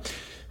I am,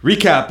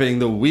 recapping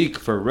the week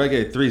for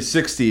Reggae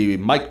 360.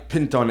 Mike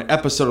Pinton,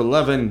 episode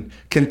 11,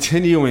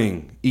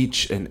 continuing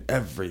each and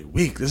every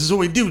week. This is what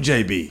we do,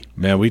 JB.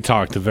 Man, we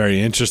talk to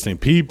very interesting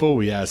people.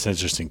 We ask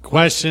interesting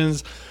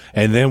questions.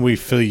 And then we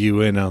fill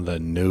you in on the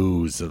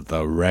news of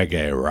the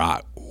reggae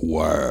rock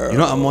world. You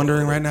know what I'm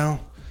wondering right now?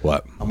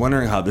 What? I'm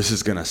wondering how this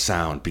is going to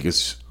sound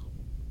because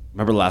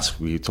remember last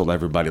week we told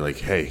everybody, like,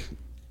 hey,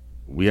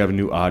 we have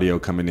new audio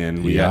coming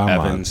in. We got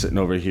Evan sitting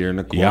over here in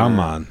the corner. Yeah,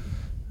 man.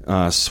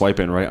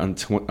 Swiping right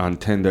on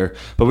Tinder.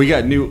 But we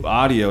got new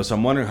audio, so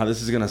I'm wondering how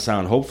this is going to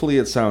sound. Hopefully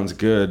it sounds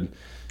good.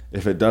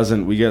 If it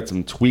doesn't, we got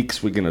some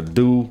tweaks we're going to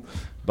do.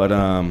 But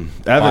Evan...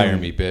 Fire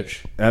me,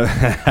 bitch.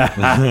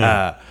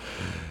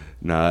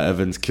 Nah,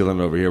 Evan's killing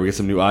it over here. We get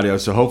some new audio,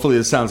 so hopefully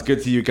it sounds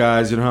good to you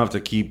guys. You don't have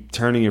to keep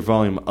turning your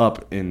volume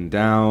up and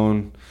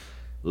down,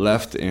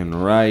 left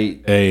and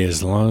right. Hey,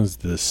 as long as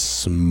the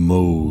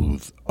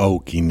smooth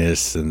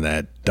oakiness and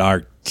that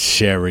dark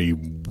cherry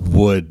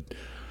wood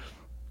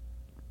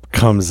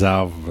comes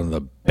out from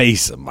the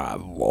base of my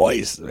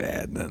voice,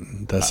 man,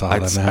 then that's all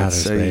that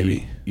matters,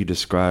 baby. You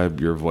describe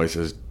your voice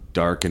as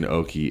dark and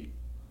oaky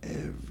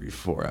every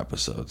 4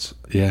 episodes.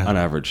 Yeah. On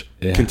average.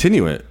 Yeah.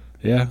 Continue it.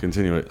 Yeah.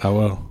 Continue it. I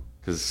will.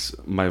 Because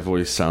my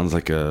voice sounds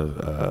like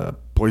a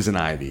poison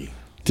ivy.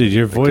 Dude,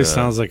 your voice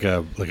sounds like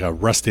a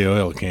rusty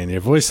oil can. Your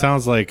voice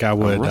sounds like I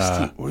would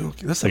Oil.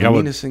 That's like the I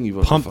would meanest thing you've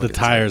ever pump the fucking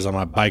tires on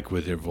my bike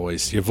with your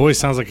voice. Your voice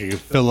sounds like it could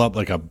fill up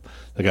like a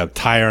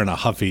tire in a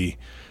Huffy,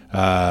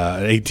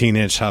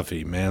 18-inch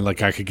Huffy, man.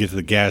 Like I could get to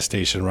the gas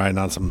station riding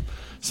on some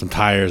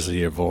tires of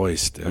your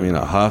voice, dude. said. I mean,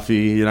 a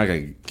Huffy. You're not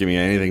gonna give me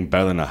anything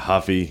better than a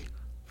Huffy,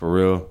 for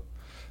real.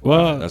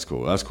 Well, That's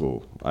cool. That's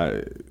cool.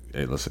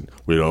 Hey, listen.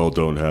 We all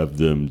don't have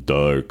them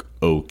dark,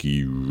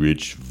 oaky,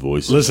 rich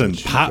voices. listen,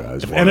 that you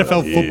guys wanna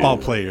NFL hear. football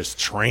players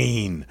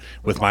train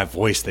with my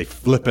voice. They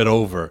flip it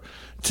over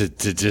to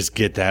just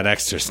get that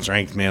extra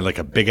strength, man. Like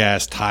a big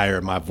ass tire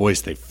in my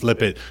voice. They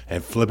flip it,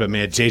 man.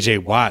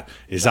 JJ Watt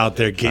is out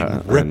there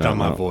getting ripped on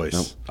my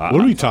voice. no.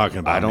 What are we talking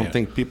about? I don't man?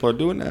 think people are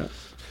doing that.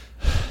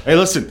 Hey,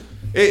 listen.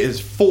 It is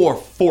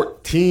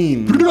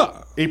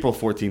 4/14. April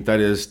 14th. That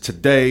is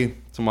today.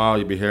 Tomorrow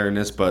you'll be hearing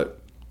this, but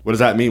what does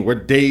that mean? We're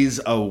days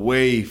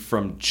away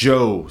from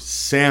Joe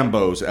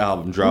Sambo's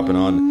album dropping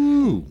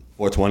on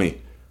 4/20.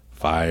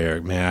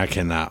 Fire, man. I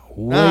cannot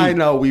wait. I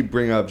know we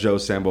bring up Joe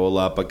Sambo a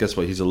lot, but guess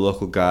what? He's a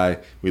local guy.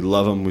 We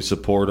love him. We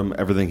support him.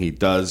 Everything he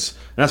does.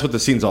 And that's what the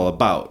scene's all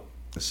about.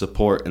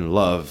 Support and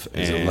love.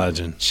 He's a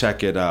legend.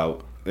 Check it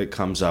out. It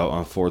comes out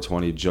on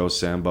 4/20. Joe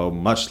Sambo.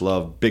 Much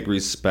love. Big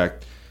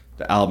respect.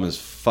 The album is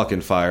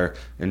fucking fire.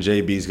 And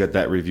JB's got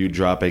that review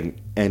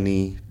dropping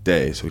any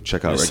day. So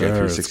check out Yes,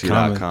 sir. It's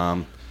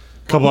reggae360.com.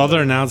 Couple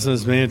other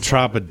announcements, man.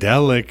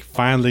 Tropodelic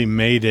finally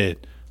made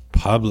it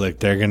public.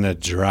 They're going to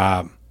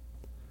drop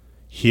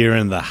Here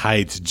in the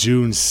Heights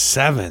June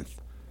 7th.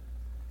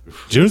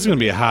 June's going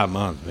to be a hot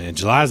month, man.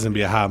 July's going to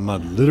be a hot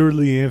month,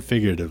 literally and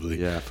figuratively.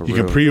 Yeah, for You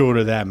real. can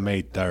pre-order that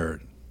May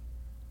 3rd.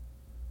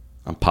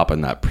 I'm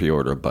popping that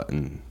pre-order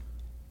button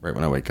right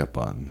when I wake up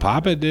on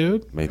Pop it,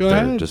 dude. May Go 3rd.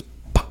 ahead. Just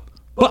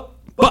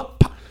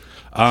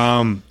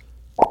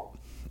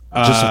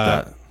Just just like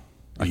that.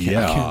 I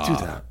yeah. can't do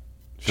that.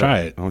 Try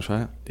it. I want to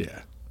try it? Yeah.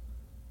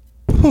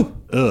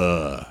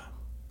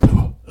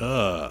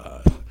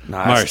 Nah,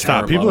 All right, it's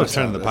stop. terrible. People are That's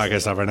turning the not-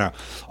 podcast off right now.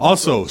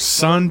 Also,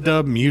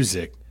 Sundub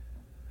Music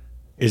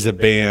is a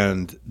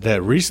band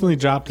that recently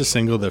dropped a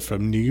single. They're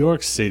from New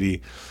York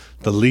City.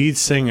 The lead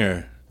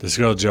singer This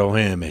girl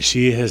Joanne, man,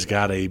 she has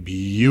got a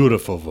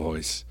beautiful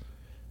voice.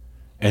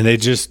 And they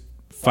just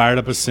fired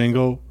up a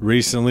single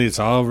recently. It's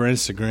all over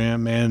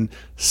Instagram, man.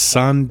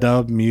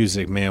 Sundub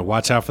Music, man.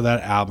 Watch out for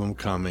that album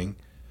coming.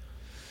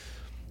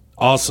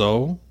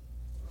 Also,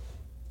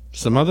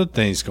 some other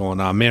things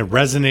going on. Man,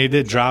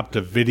 Resonated dropped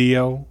a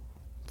video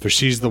for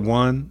She's the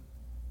One.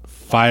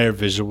 Fire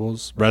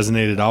visuals.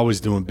 Resonated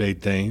always doing big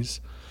things.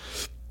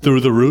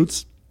 Through the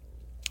Roots.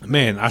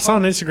 Man, I saw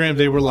on Instagram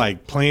they were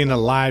like playing a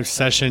live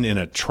session in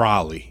a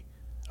trolley.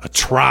 A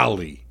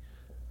trolley.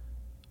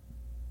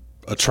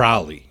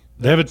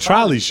 They have a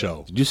trolley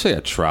show. Did you say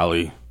a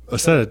trolley? I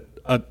said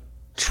a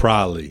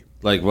trolley.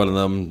 Like one of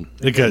them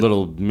Like a-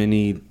 little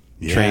mini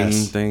train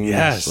Yes, things?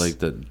 yes. Like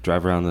that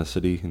drive around the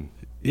city? And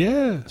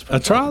Yeah, a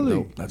trolley.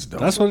 dope. That's dope.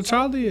 That's what a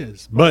trolley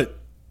is. But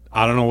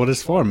I don't know what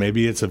it's for.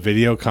 Maybe it's a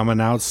video coming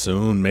out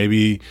soon.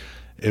 Maybe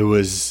it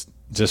was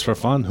just for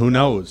fun. Who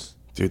knows?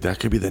 dude, that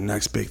could be the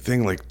next big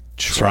thing. Like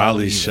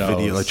Trolley shows.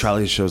 Video, like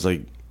trolley shows,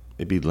 like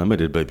it'd be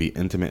limited, but it'd be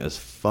intimate as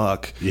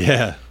fuck.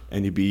 Yeah.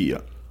 And you'd be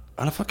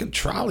on a fucking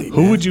trolley.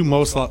 Who man. would you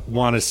most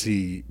want to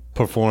see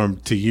perform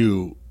to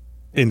you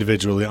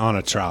individually on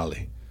a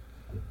trolley?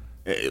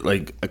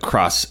 Like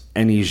across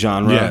any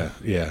genre?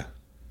 Yeah.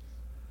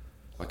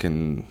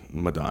 Fucking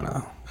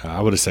Madonna. I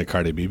would have said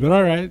Cardi B, but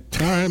all right.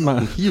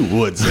 Man. You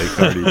would say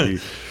Cardi B.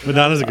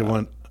 Madonna's a good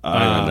one.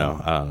 I don't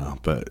know.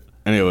 But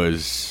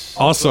anyways,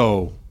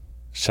 Also,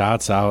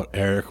 shouts out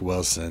Eric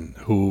Wilson,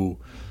 who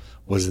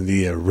was in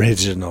the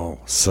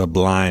original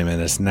Sublime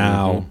and is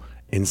now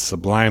in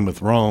Sublime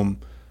with Rome.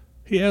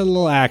 He had a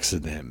little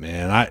accident,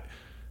 man.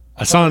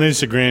 I saw on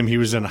Instagram he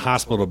was in a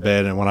hospital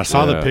bed, and when I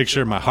saw the Yeah.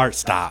 picture, my heart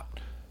stopped.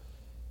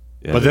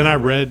 yeah, But then I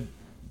read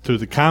through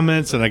the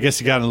comments, and I guess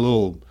he got in a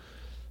little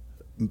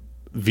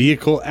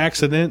vehicle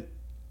accident,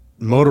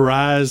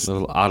 motorized,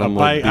 Little a automobile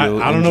bike.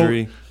 I don't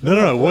injury? know.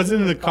 No, it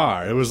wasn't in the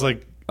car. It was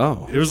like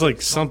Oh. it was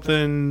like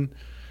something.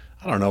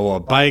 I don't know, a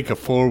bike, a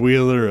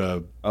 4-wheeler,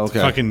 a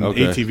fucking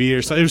okay. ATV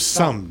or something. It was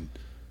something.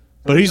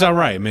 But he's all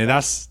right, man.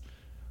 That's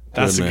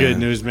Good, the man. good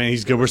news, man.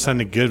 He's good. We're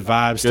sending good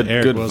vibes good, to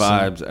Eric good Wilson.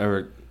 vibes,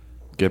 Eric.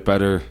 Get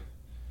better.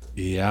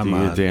 Yeah, Do your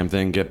man. damn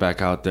thing. Get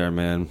back out there,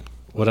 man.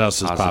 What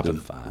else is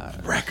Positive popping?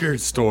 vibes. Record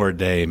store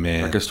day,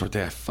 man. Record store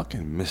day. I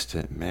fucking missed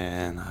it,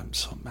 man. I'm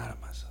so mad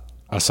at myself.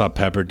 I saw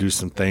Pepper do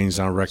some things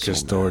on Record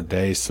So Store mad.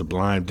 Day.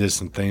 Sublime did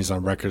some things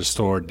on Record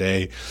Store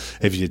Day.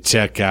 If you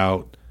check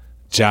out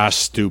Josh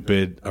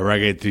Stupid, a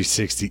Reggae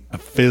 360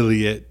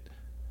 affiliate,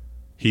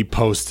 he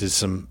posted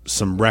some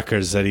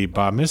records that he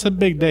bought. Man, it's a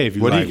big day if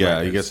you What do like you got?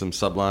 records. You get some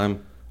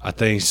Sublime? I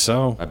think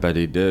so. I bet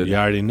he did. You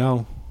already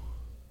know.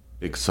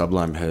 Big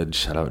Sublime head.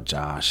 Shout out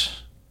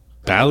Josh.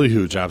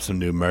 Ballyhoo dropped some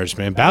new merch,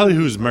 man.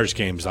 Ballyhoo's merch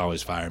game is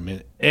always fire,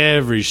 man.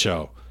 Every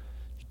show.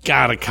 You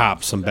gotta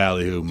cop some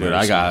Ballyhoo merch. Dude,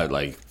 I got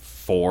like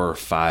 4 or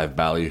 5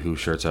 Ballyhoo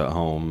shirts at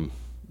home.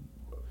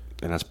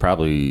 And that's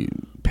probably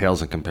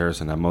pales in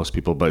comparison to most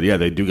people. But yeah,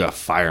 they do got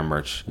fire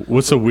merch.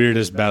 What's the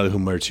weirdest Ballyhoo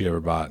merch you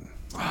ever bought?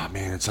 Oh,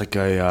 man, it's like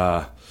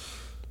a...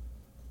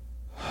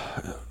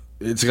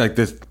 it's like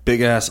this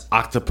big-ass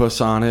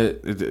octopus on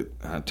it.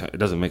 It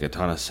doesn't make a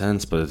ton of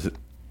sense, but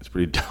it's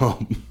pretty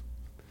dope.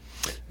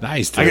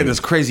 Nice, dude. I get this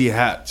crazy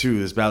hat, too,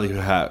 this Ballyhoo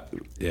hat.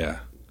 Yeah.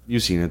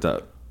 You've seen it,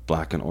 that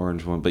black and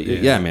orange one. But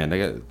yeah, man,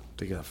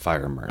 they got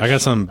fire merch. I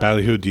got some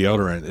Ballyhoo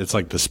deodorant. It's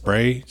like the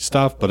spray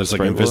stuff, but it's like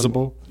Spray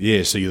invisible.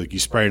 Yeah, so you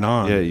spray it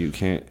on. Yeah, you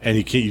can't... and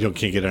you can't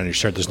get it on your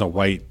shirt. There's no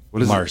white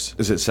What is marks.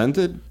 it? Is it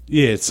scented?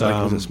 Yeah, it's Like,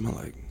 what does it smell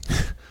like?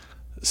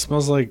 it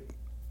smells like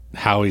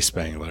Howie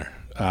Spangler.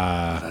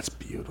 That's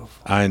beautiful.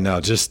 I know,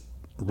 just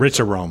rich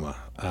aroma.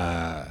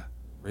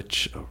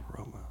 Rich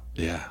aroma.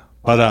 Yeah,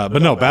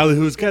 but no,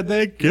 Ballyhoo's got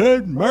that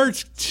good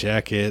merch.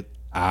 Check it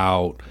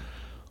out.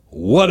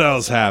 What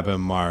else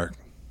happened, Mark?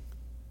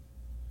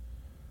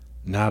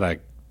 Not a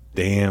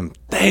damn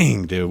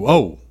thing, dude.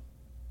 Oh,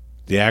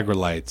 the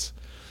Agrolites.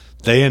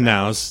 They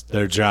announced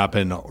they're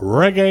dropping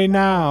Reggae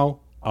Now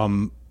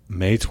on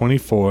May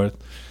 24th.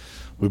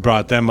 We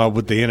brought them up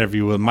with the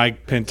interview with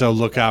Mike Pinto.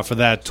 Look out for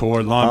that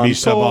tour. Long On Beach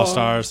Sub tour. All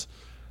Stars.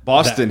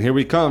 Boston, here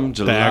we come. The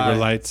July.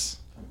 Agrolites.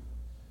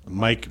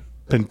 Mike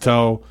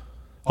Pinto.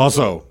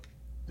 Also,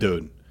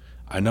 dude,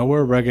 I know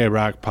we're a reggae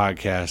rock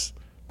podcast,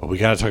 but we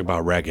got to talk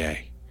about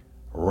reggae.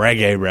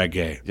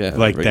 Reggae. Yeah,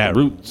 like reggae that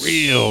roots.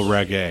 real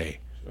reggae.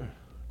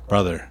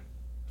 Brother,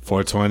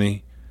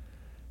 420.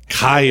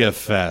 Kaya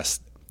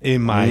Fest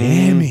in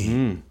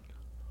Miami.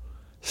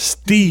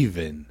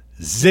 Steven,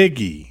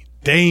 Ziggy,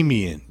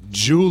 Damien,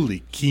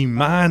 Julie,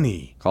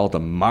 Kimani. Call it the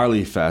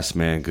Marley Fest,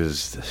 man,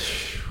 because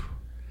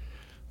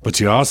But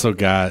you also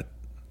got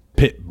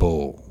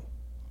Pitbull,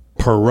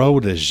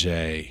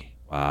 Protege,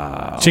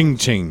 wow, Ching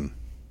Ching.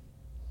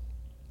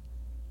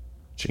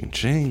 ching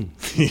ching.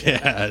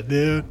 Yeah,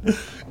 dude.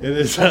 It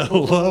is a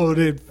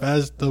loaded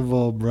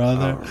festival,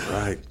 brother. All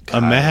right,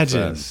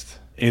 Imagine Fest.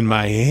 in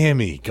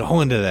Miami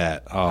going to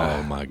that.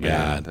 Oh, my Man,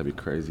 God. that'd be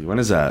crazy. When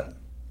is that?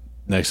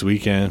 Next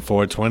weekend,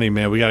 420,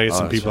 man. We got to get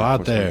some that's people right,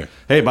 out there.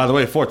 Hey, by the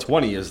way,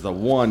 420 is the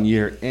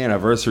 1-year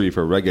anniversary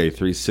for Reggae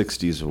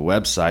 360's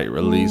website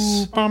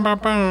release.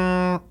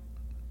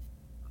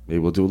 Maybe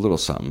we'll do a little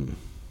something.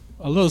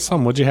 A little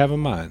something. What'd you have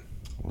in mind?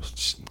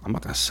 I'm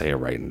not going to say it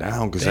right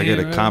now because I got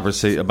to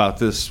conversate about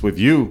this with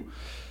you.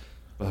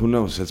 But who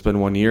knows? It's been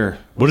 1 year.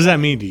 What does that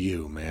mean to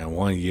you, man?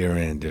 1 year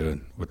in,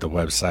 dude, with the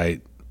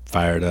website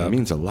fired up. It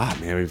means a lot,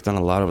 man. We've done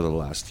a lot over the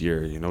last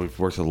year. You know, we've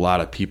worked with a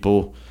lot of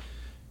people,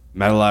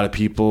 met a lot of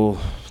people,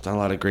 done a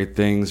lot of great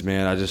things,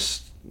 man. I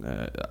just,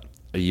 a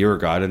year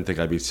ago, I didn't think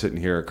I'd be sitting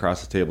here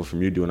across the table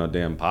from you doing a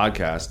damn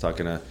podcast,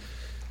 talking to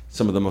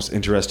some of the most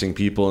interesting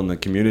people in the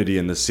community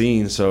and the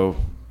scene. So,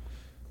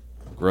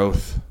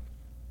 growth.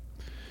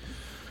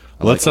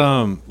 Let's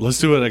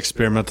do an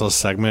experimental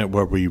segment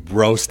where we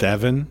roast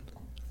Evan,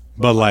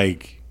 but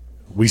like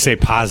we say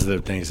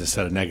positive things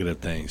instead of negative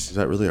things. Is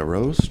that really a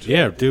roast?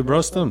 Yeah, dude,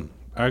 roast him.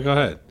 All right, go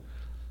ahead.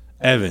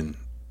 Evan,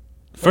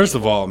 first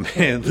of all,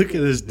 man, look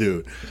at this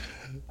dude.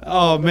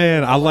 Oh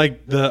man, I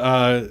like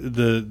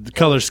the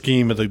color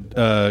scheme of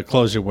the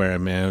clothes you're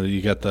wearing, man.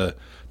 You got the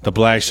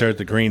black shirt,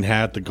 the green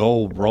hat, the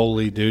gold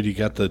rolly, dude. You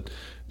got the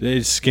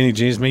skinny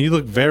jeans, man. You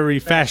look very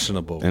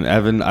fashionable. And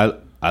Evan,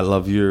 I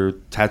love your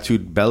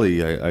tattooed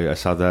belly. I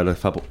saw that a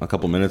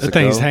couple minutes ago. The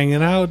thing's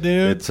hanging out,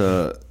 dude.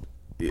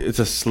 It's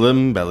a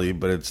slim belly,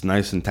 but it's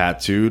nice and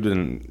tattooed,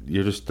 and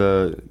you're just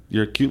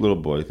you're a cute little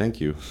boy. Thank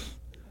you.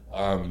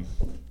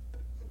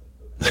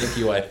 Thank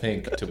you, I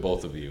think, to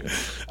both of you.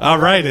 All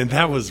right, and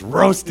that was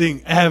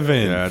roasting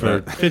Evan Yeah,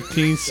 for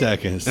 15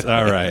 seconds.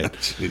 All right.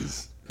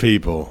 Jeez.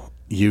 People,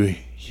 you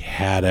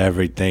had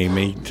everything,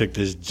 man. You took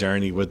this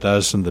journey with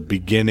us from the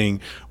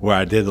beginning where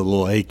I did the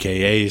little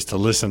AKAs to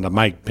listen to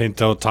Mike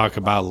Pinto talk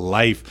about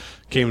life.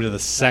 Came to the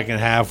second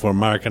half where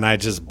Mark and I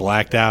just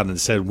blacked out and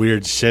said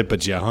weird shit,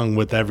 but you hung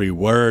with every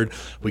word.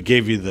 We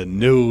gave you the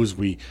news.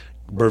 We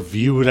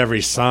reviewed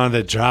every song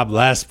that dropped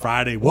last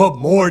Friday. What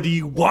more do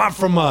you want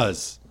from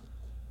us?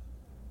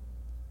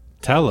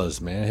 Tell us,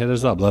 man. Hit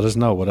us up. Let us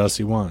know what else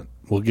you want.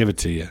 We'll give it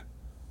to you.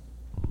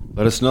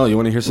 Let us know. You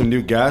want to hear some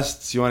new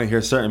guests? You want to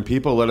hear certain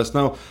people? Let us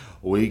know.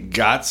 We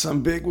got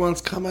some big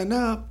ones coming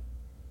up.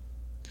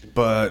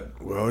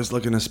 But we're always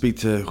looking to speak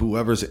to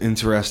whoever's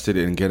interested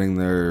in getting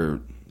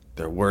their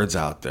words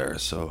out there.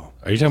 So,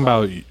 Are you talking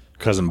about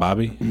Cousin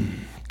Bobby?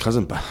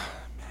 Cousin Bobby.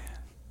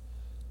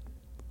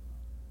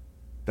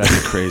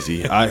 That's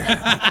crazy.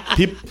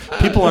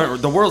 People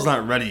aren't. The world's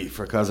not ready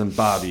for Cousin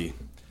Bobby.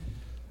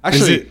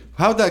 Actually,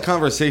 how'd that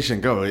conversation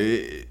go?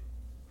 It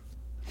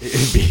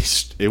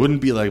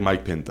wouldn't be like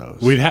Mike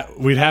Pinto's. We'd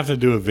have to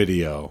do a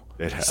video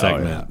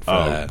segment for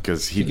that.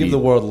 Because To give the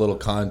world a little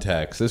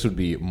context, this would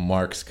be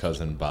Mark's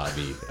cousin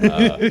Bobby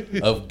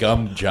of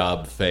Gum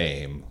Job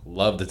fame.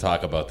 Love to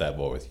talk about that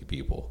more with you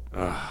people.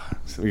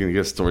 So we're gonna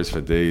get stories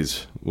for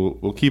days.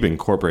 We'll keep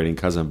incorporating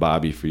Cousin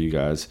Bobby for you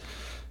guys.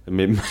 And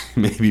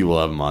maybe we'll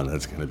have him on.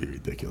 That's gonna be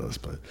ridiculous,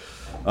 but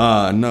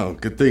no,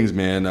 good things,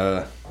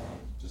 man.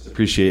 Just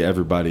appreciate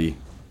everybody.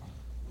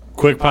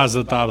 Quick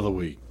positive thought of the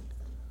week.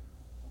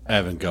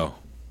 Evan, go.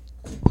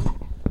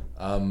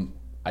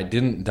 I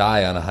didn't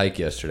die on a hike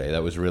yesterday.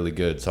 That was really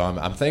good. So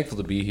I'm thankful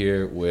to be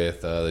here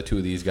with the two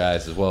of these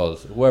guys, as well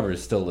as whoever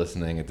is still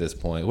listening at this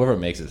point, whoever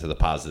makes it to the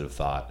positive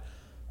thought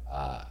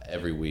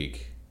every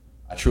week.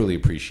 I truly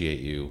appreciate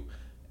you,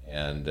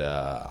 and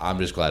I'm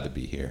just glad to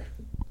be here.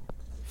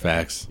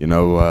 Facts. You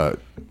know,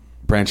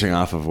 branching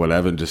off of what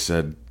Evan just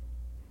said,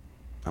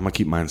 I'm gonna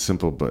keep mine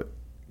simple, but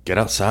get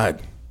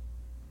outside.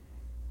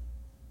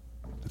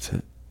 That's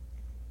it.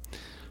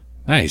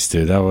 Nice,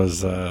 dude. That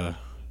was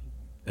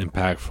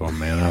impactful,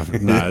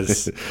 man.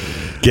 Nice.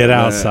 Get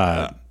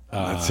outside.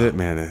 That's it,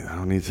 man. I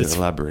don't need to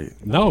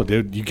elaborate. No,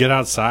 dude. You get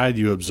outside.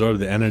 You absorb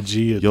the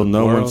energy. Of You'll the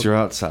know world. once you're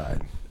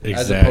outside.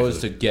 Exactly. As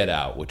opposed to Get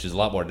Out, which is a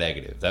lot more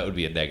negative. That would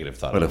be a negative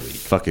thought What a of the week.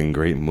 fucking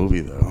great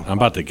movie, though. I'm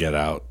about to get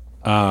out.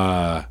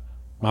 My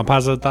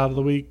positive thought of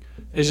the week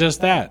is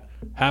just that.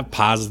 Have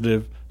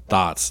positive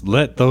thoughts.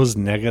 Let those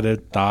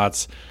negative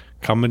thoughts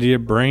come into your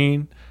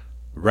brain.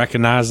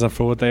 Recognize them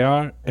for what they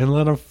are and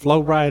let them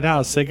flow right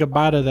out. Say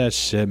goodbye to that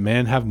shit,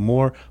 man. Have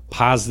more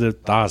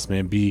positive thoughts,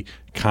 man. Be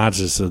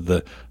conscious of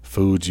the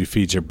foods you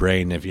feed your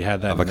brain. If you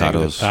have that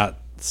negative Avocados. thought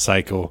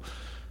cycle.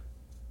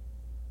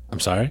 I'm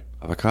sorry?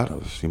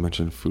 Avocados. You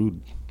mentioned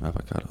food.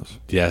 Avocados.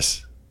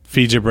 Yes.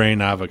 Feed your brain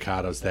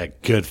avocados,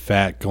 that good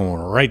fat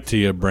going right to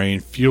your brain,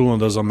 fueling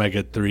those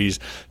omega-3s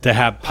to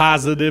have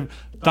positive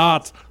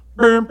thoughts.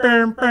 Burn,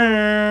 burn,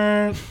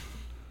 burn.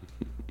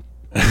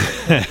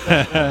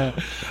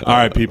 All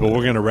right, people,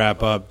 we're going to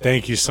wrap up.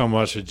 Thank you so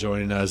much for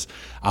joining us.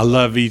 I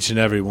love each and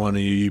every one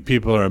of you. You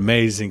people are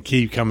amazing.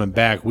 Keep coming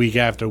back week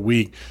after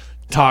week.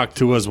 Talk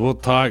to us. We'll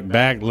talk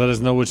back. Let us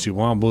know what you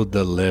want. We'll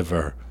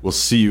deliver. We'll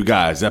see you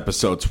guys,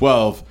 episode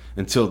 12.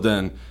 Until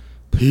then,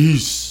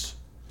 peace.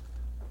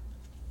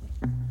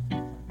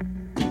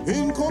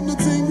 In come the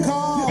thing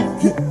called,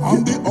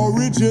 I'm the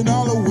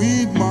original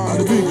weed man,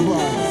 the big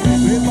one.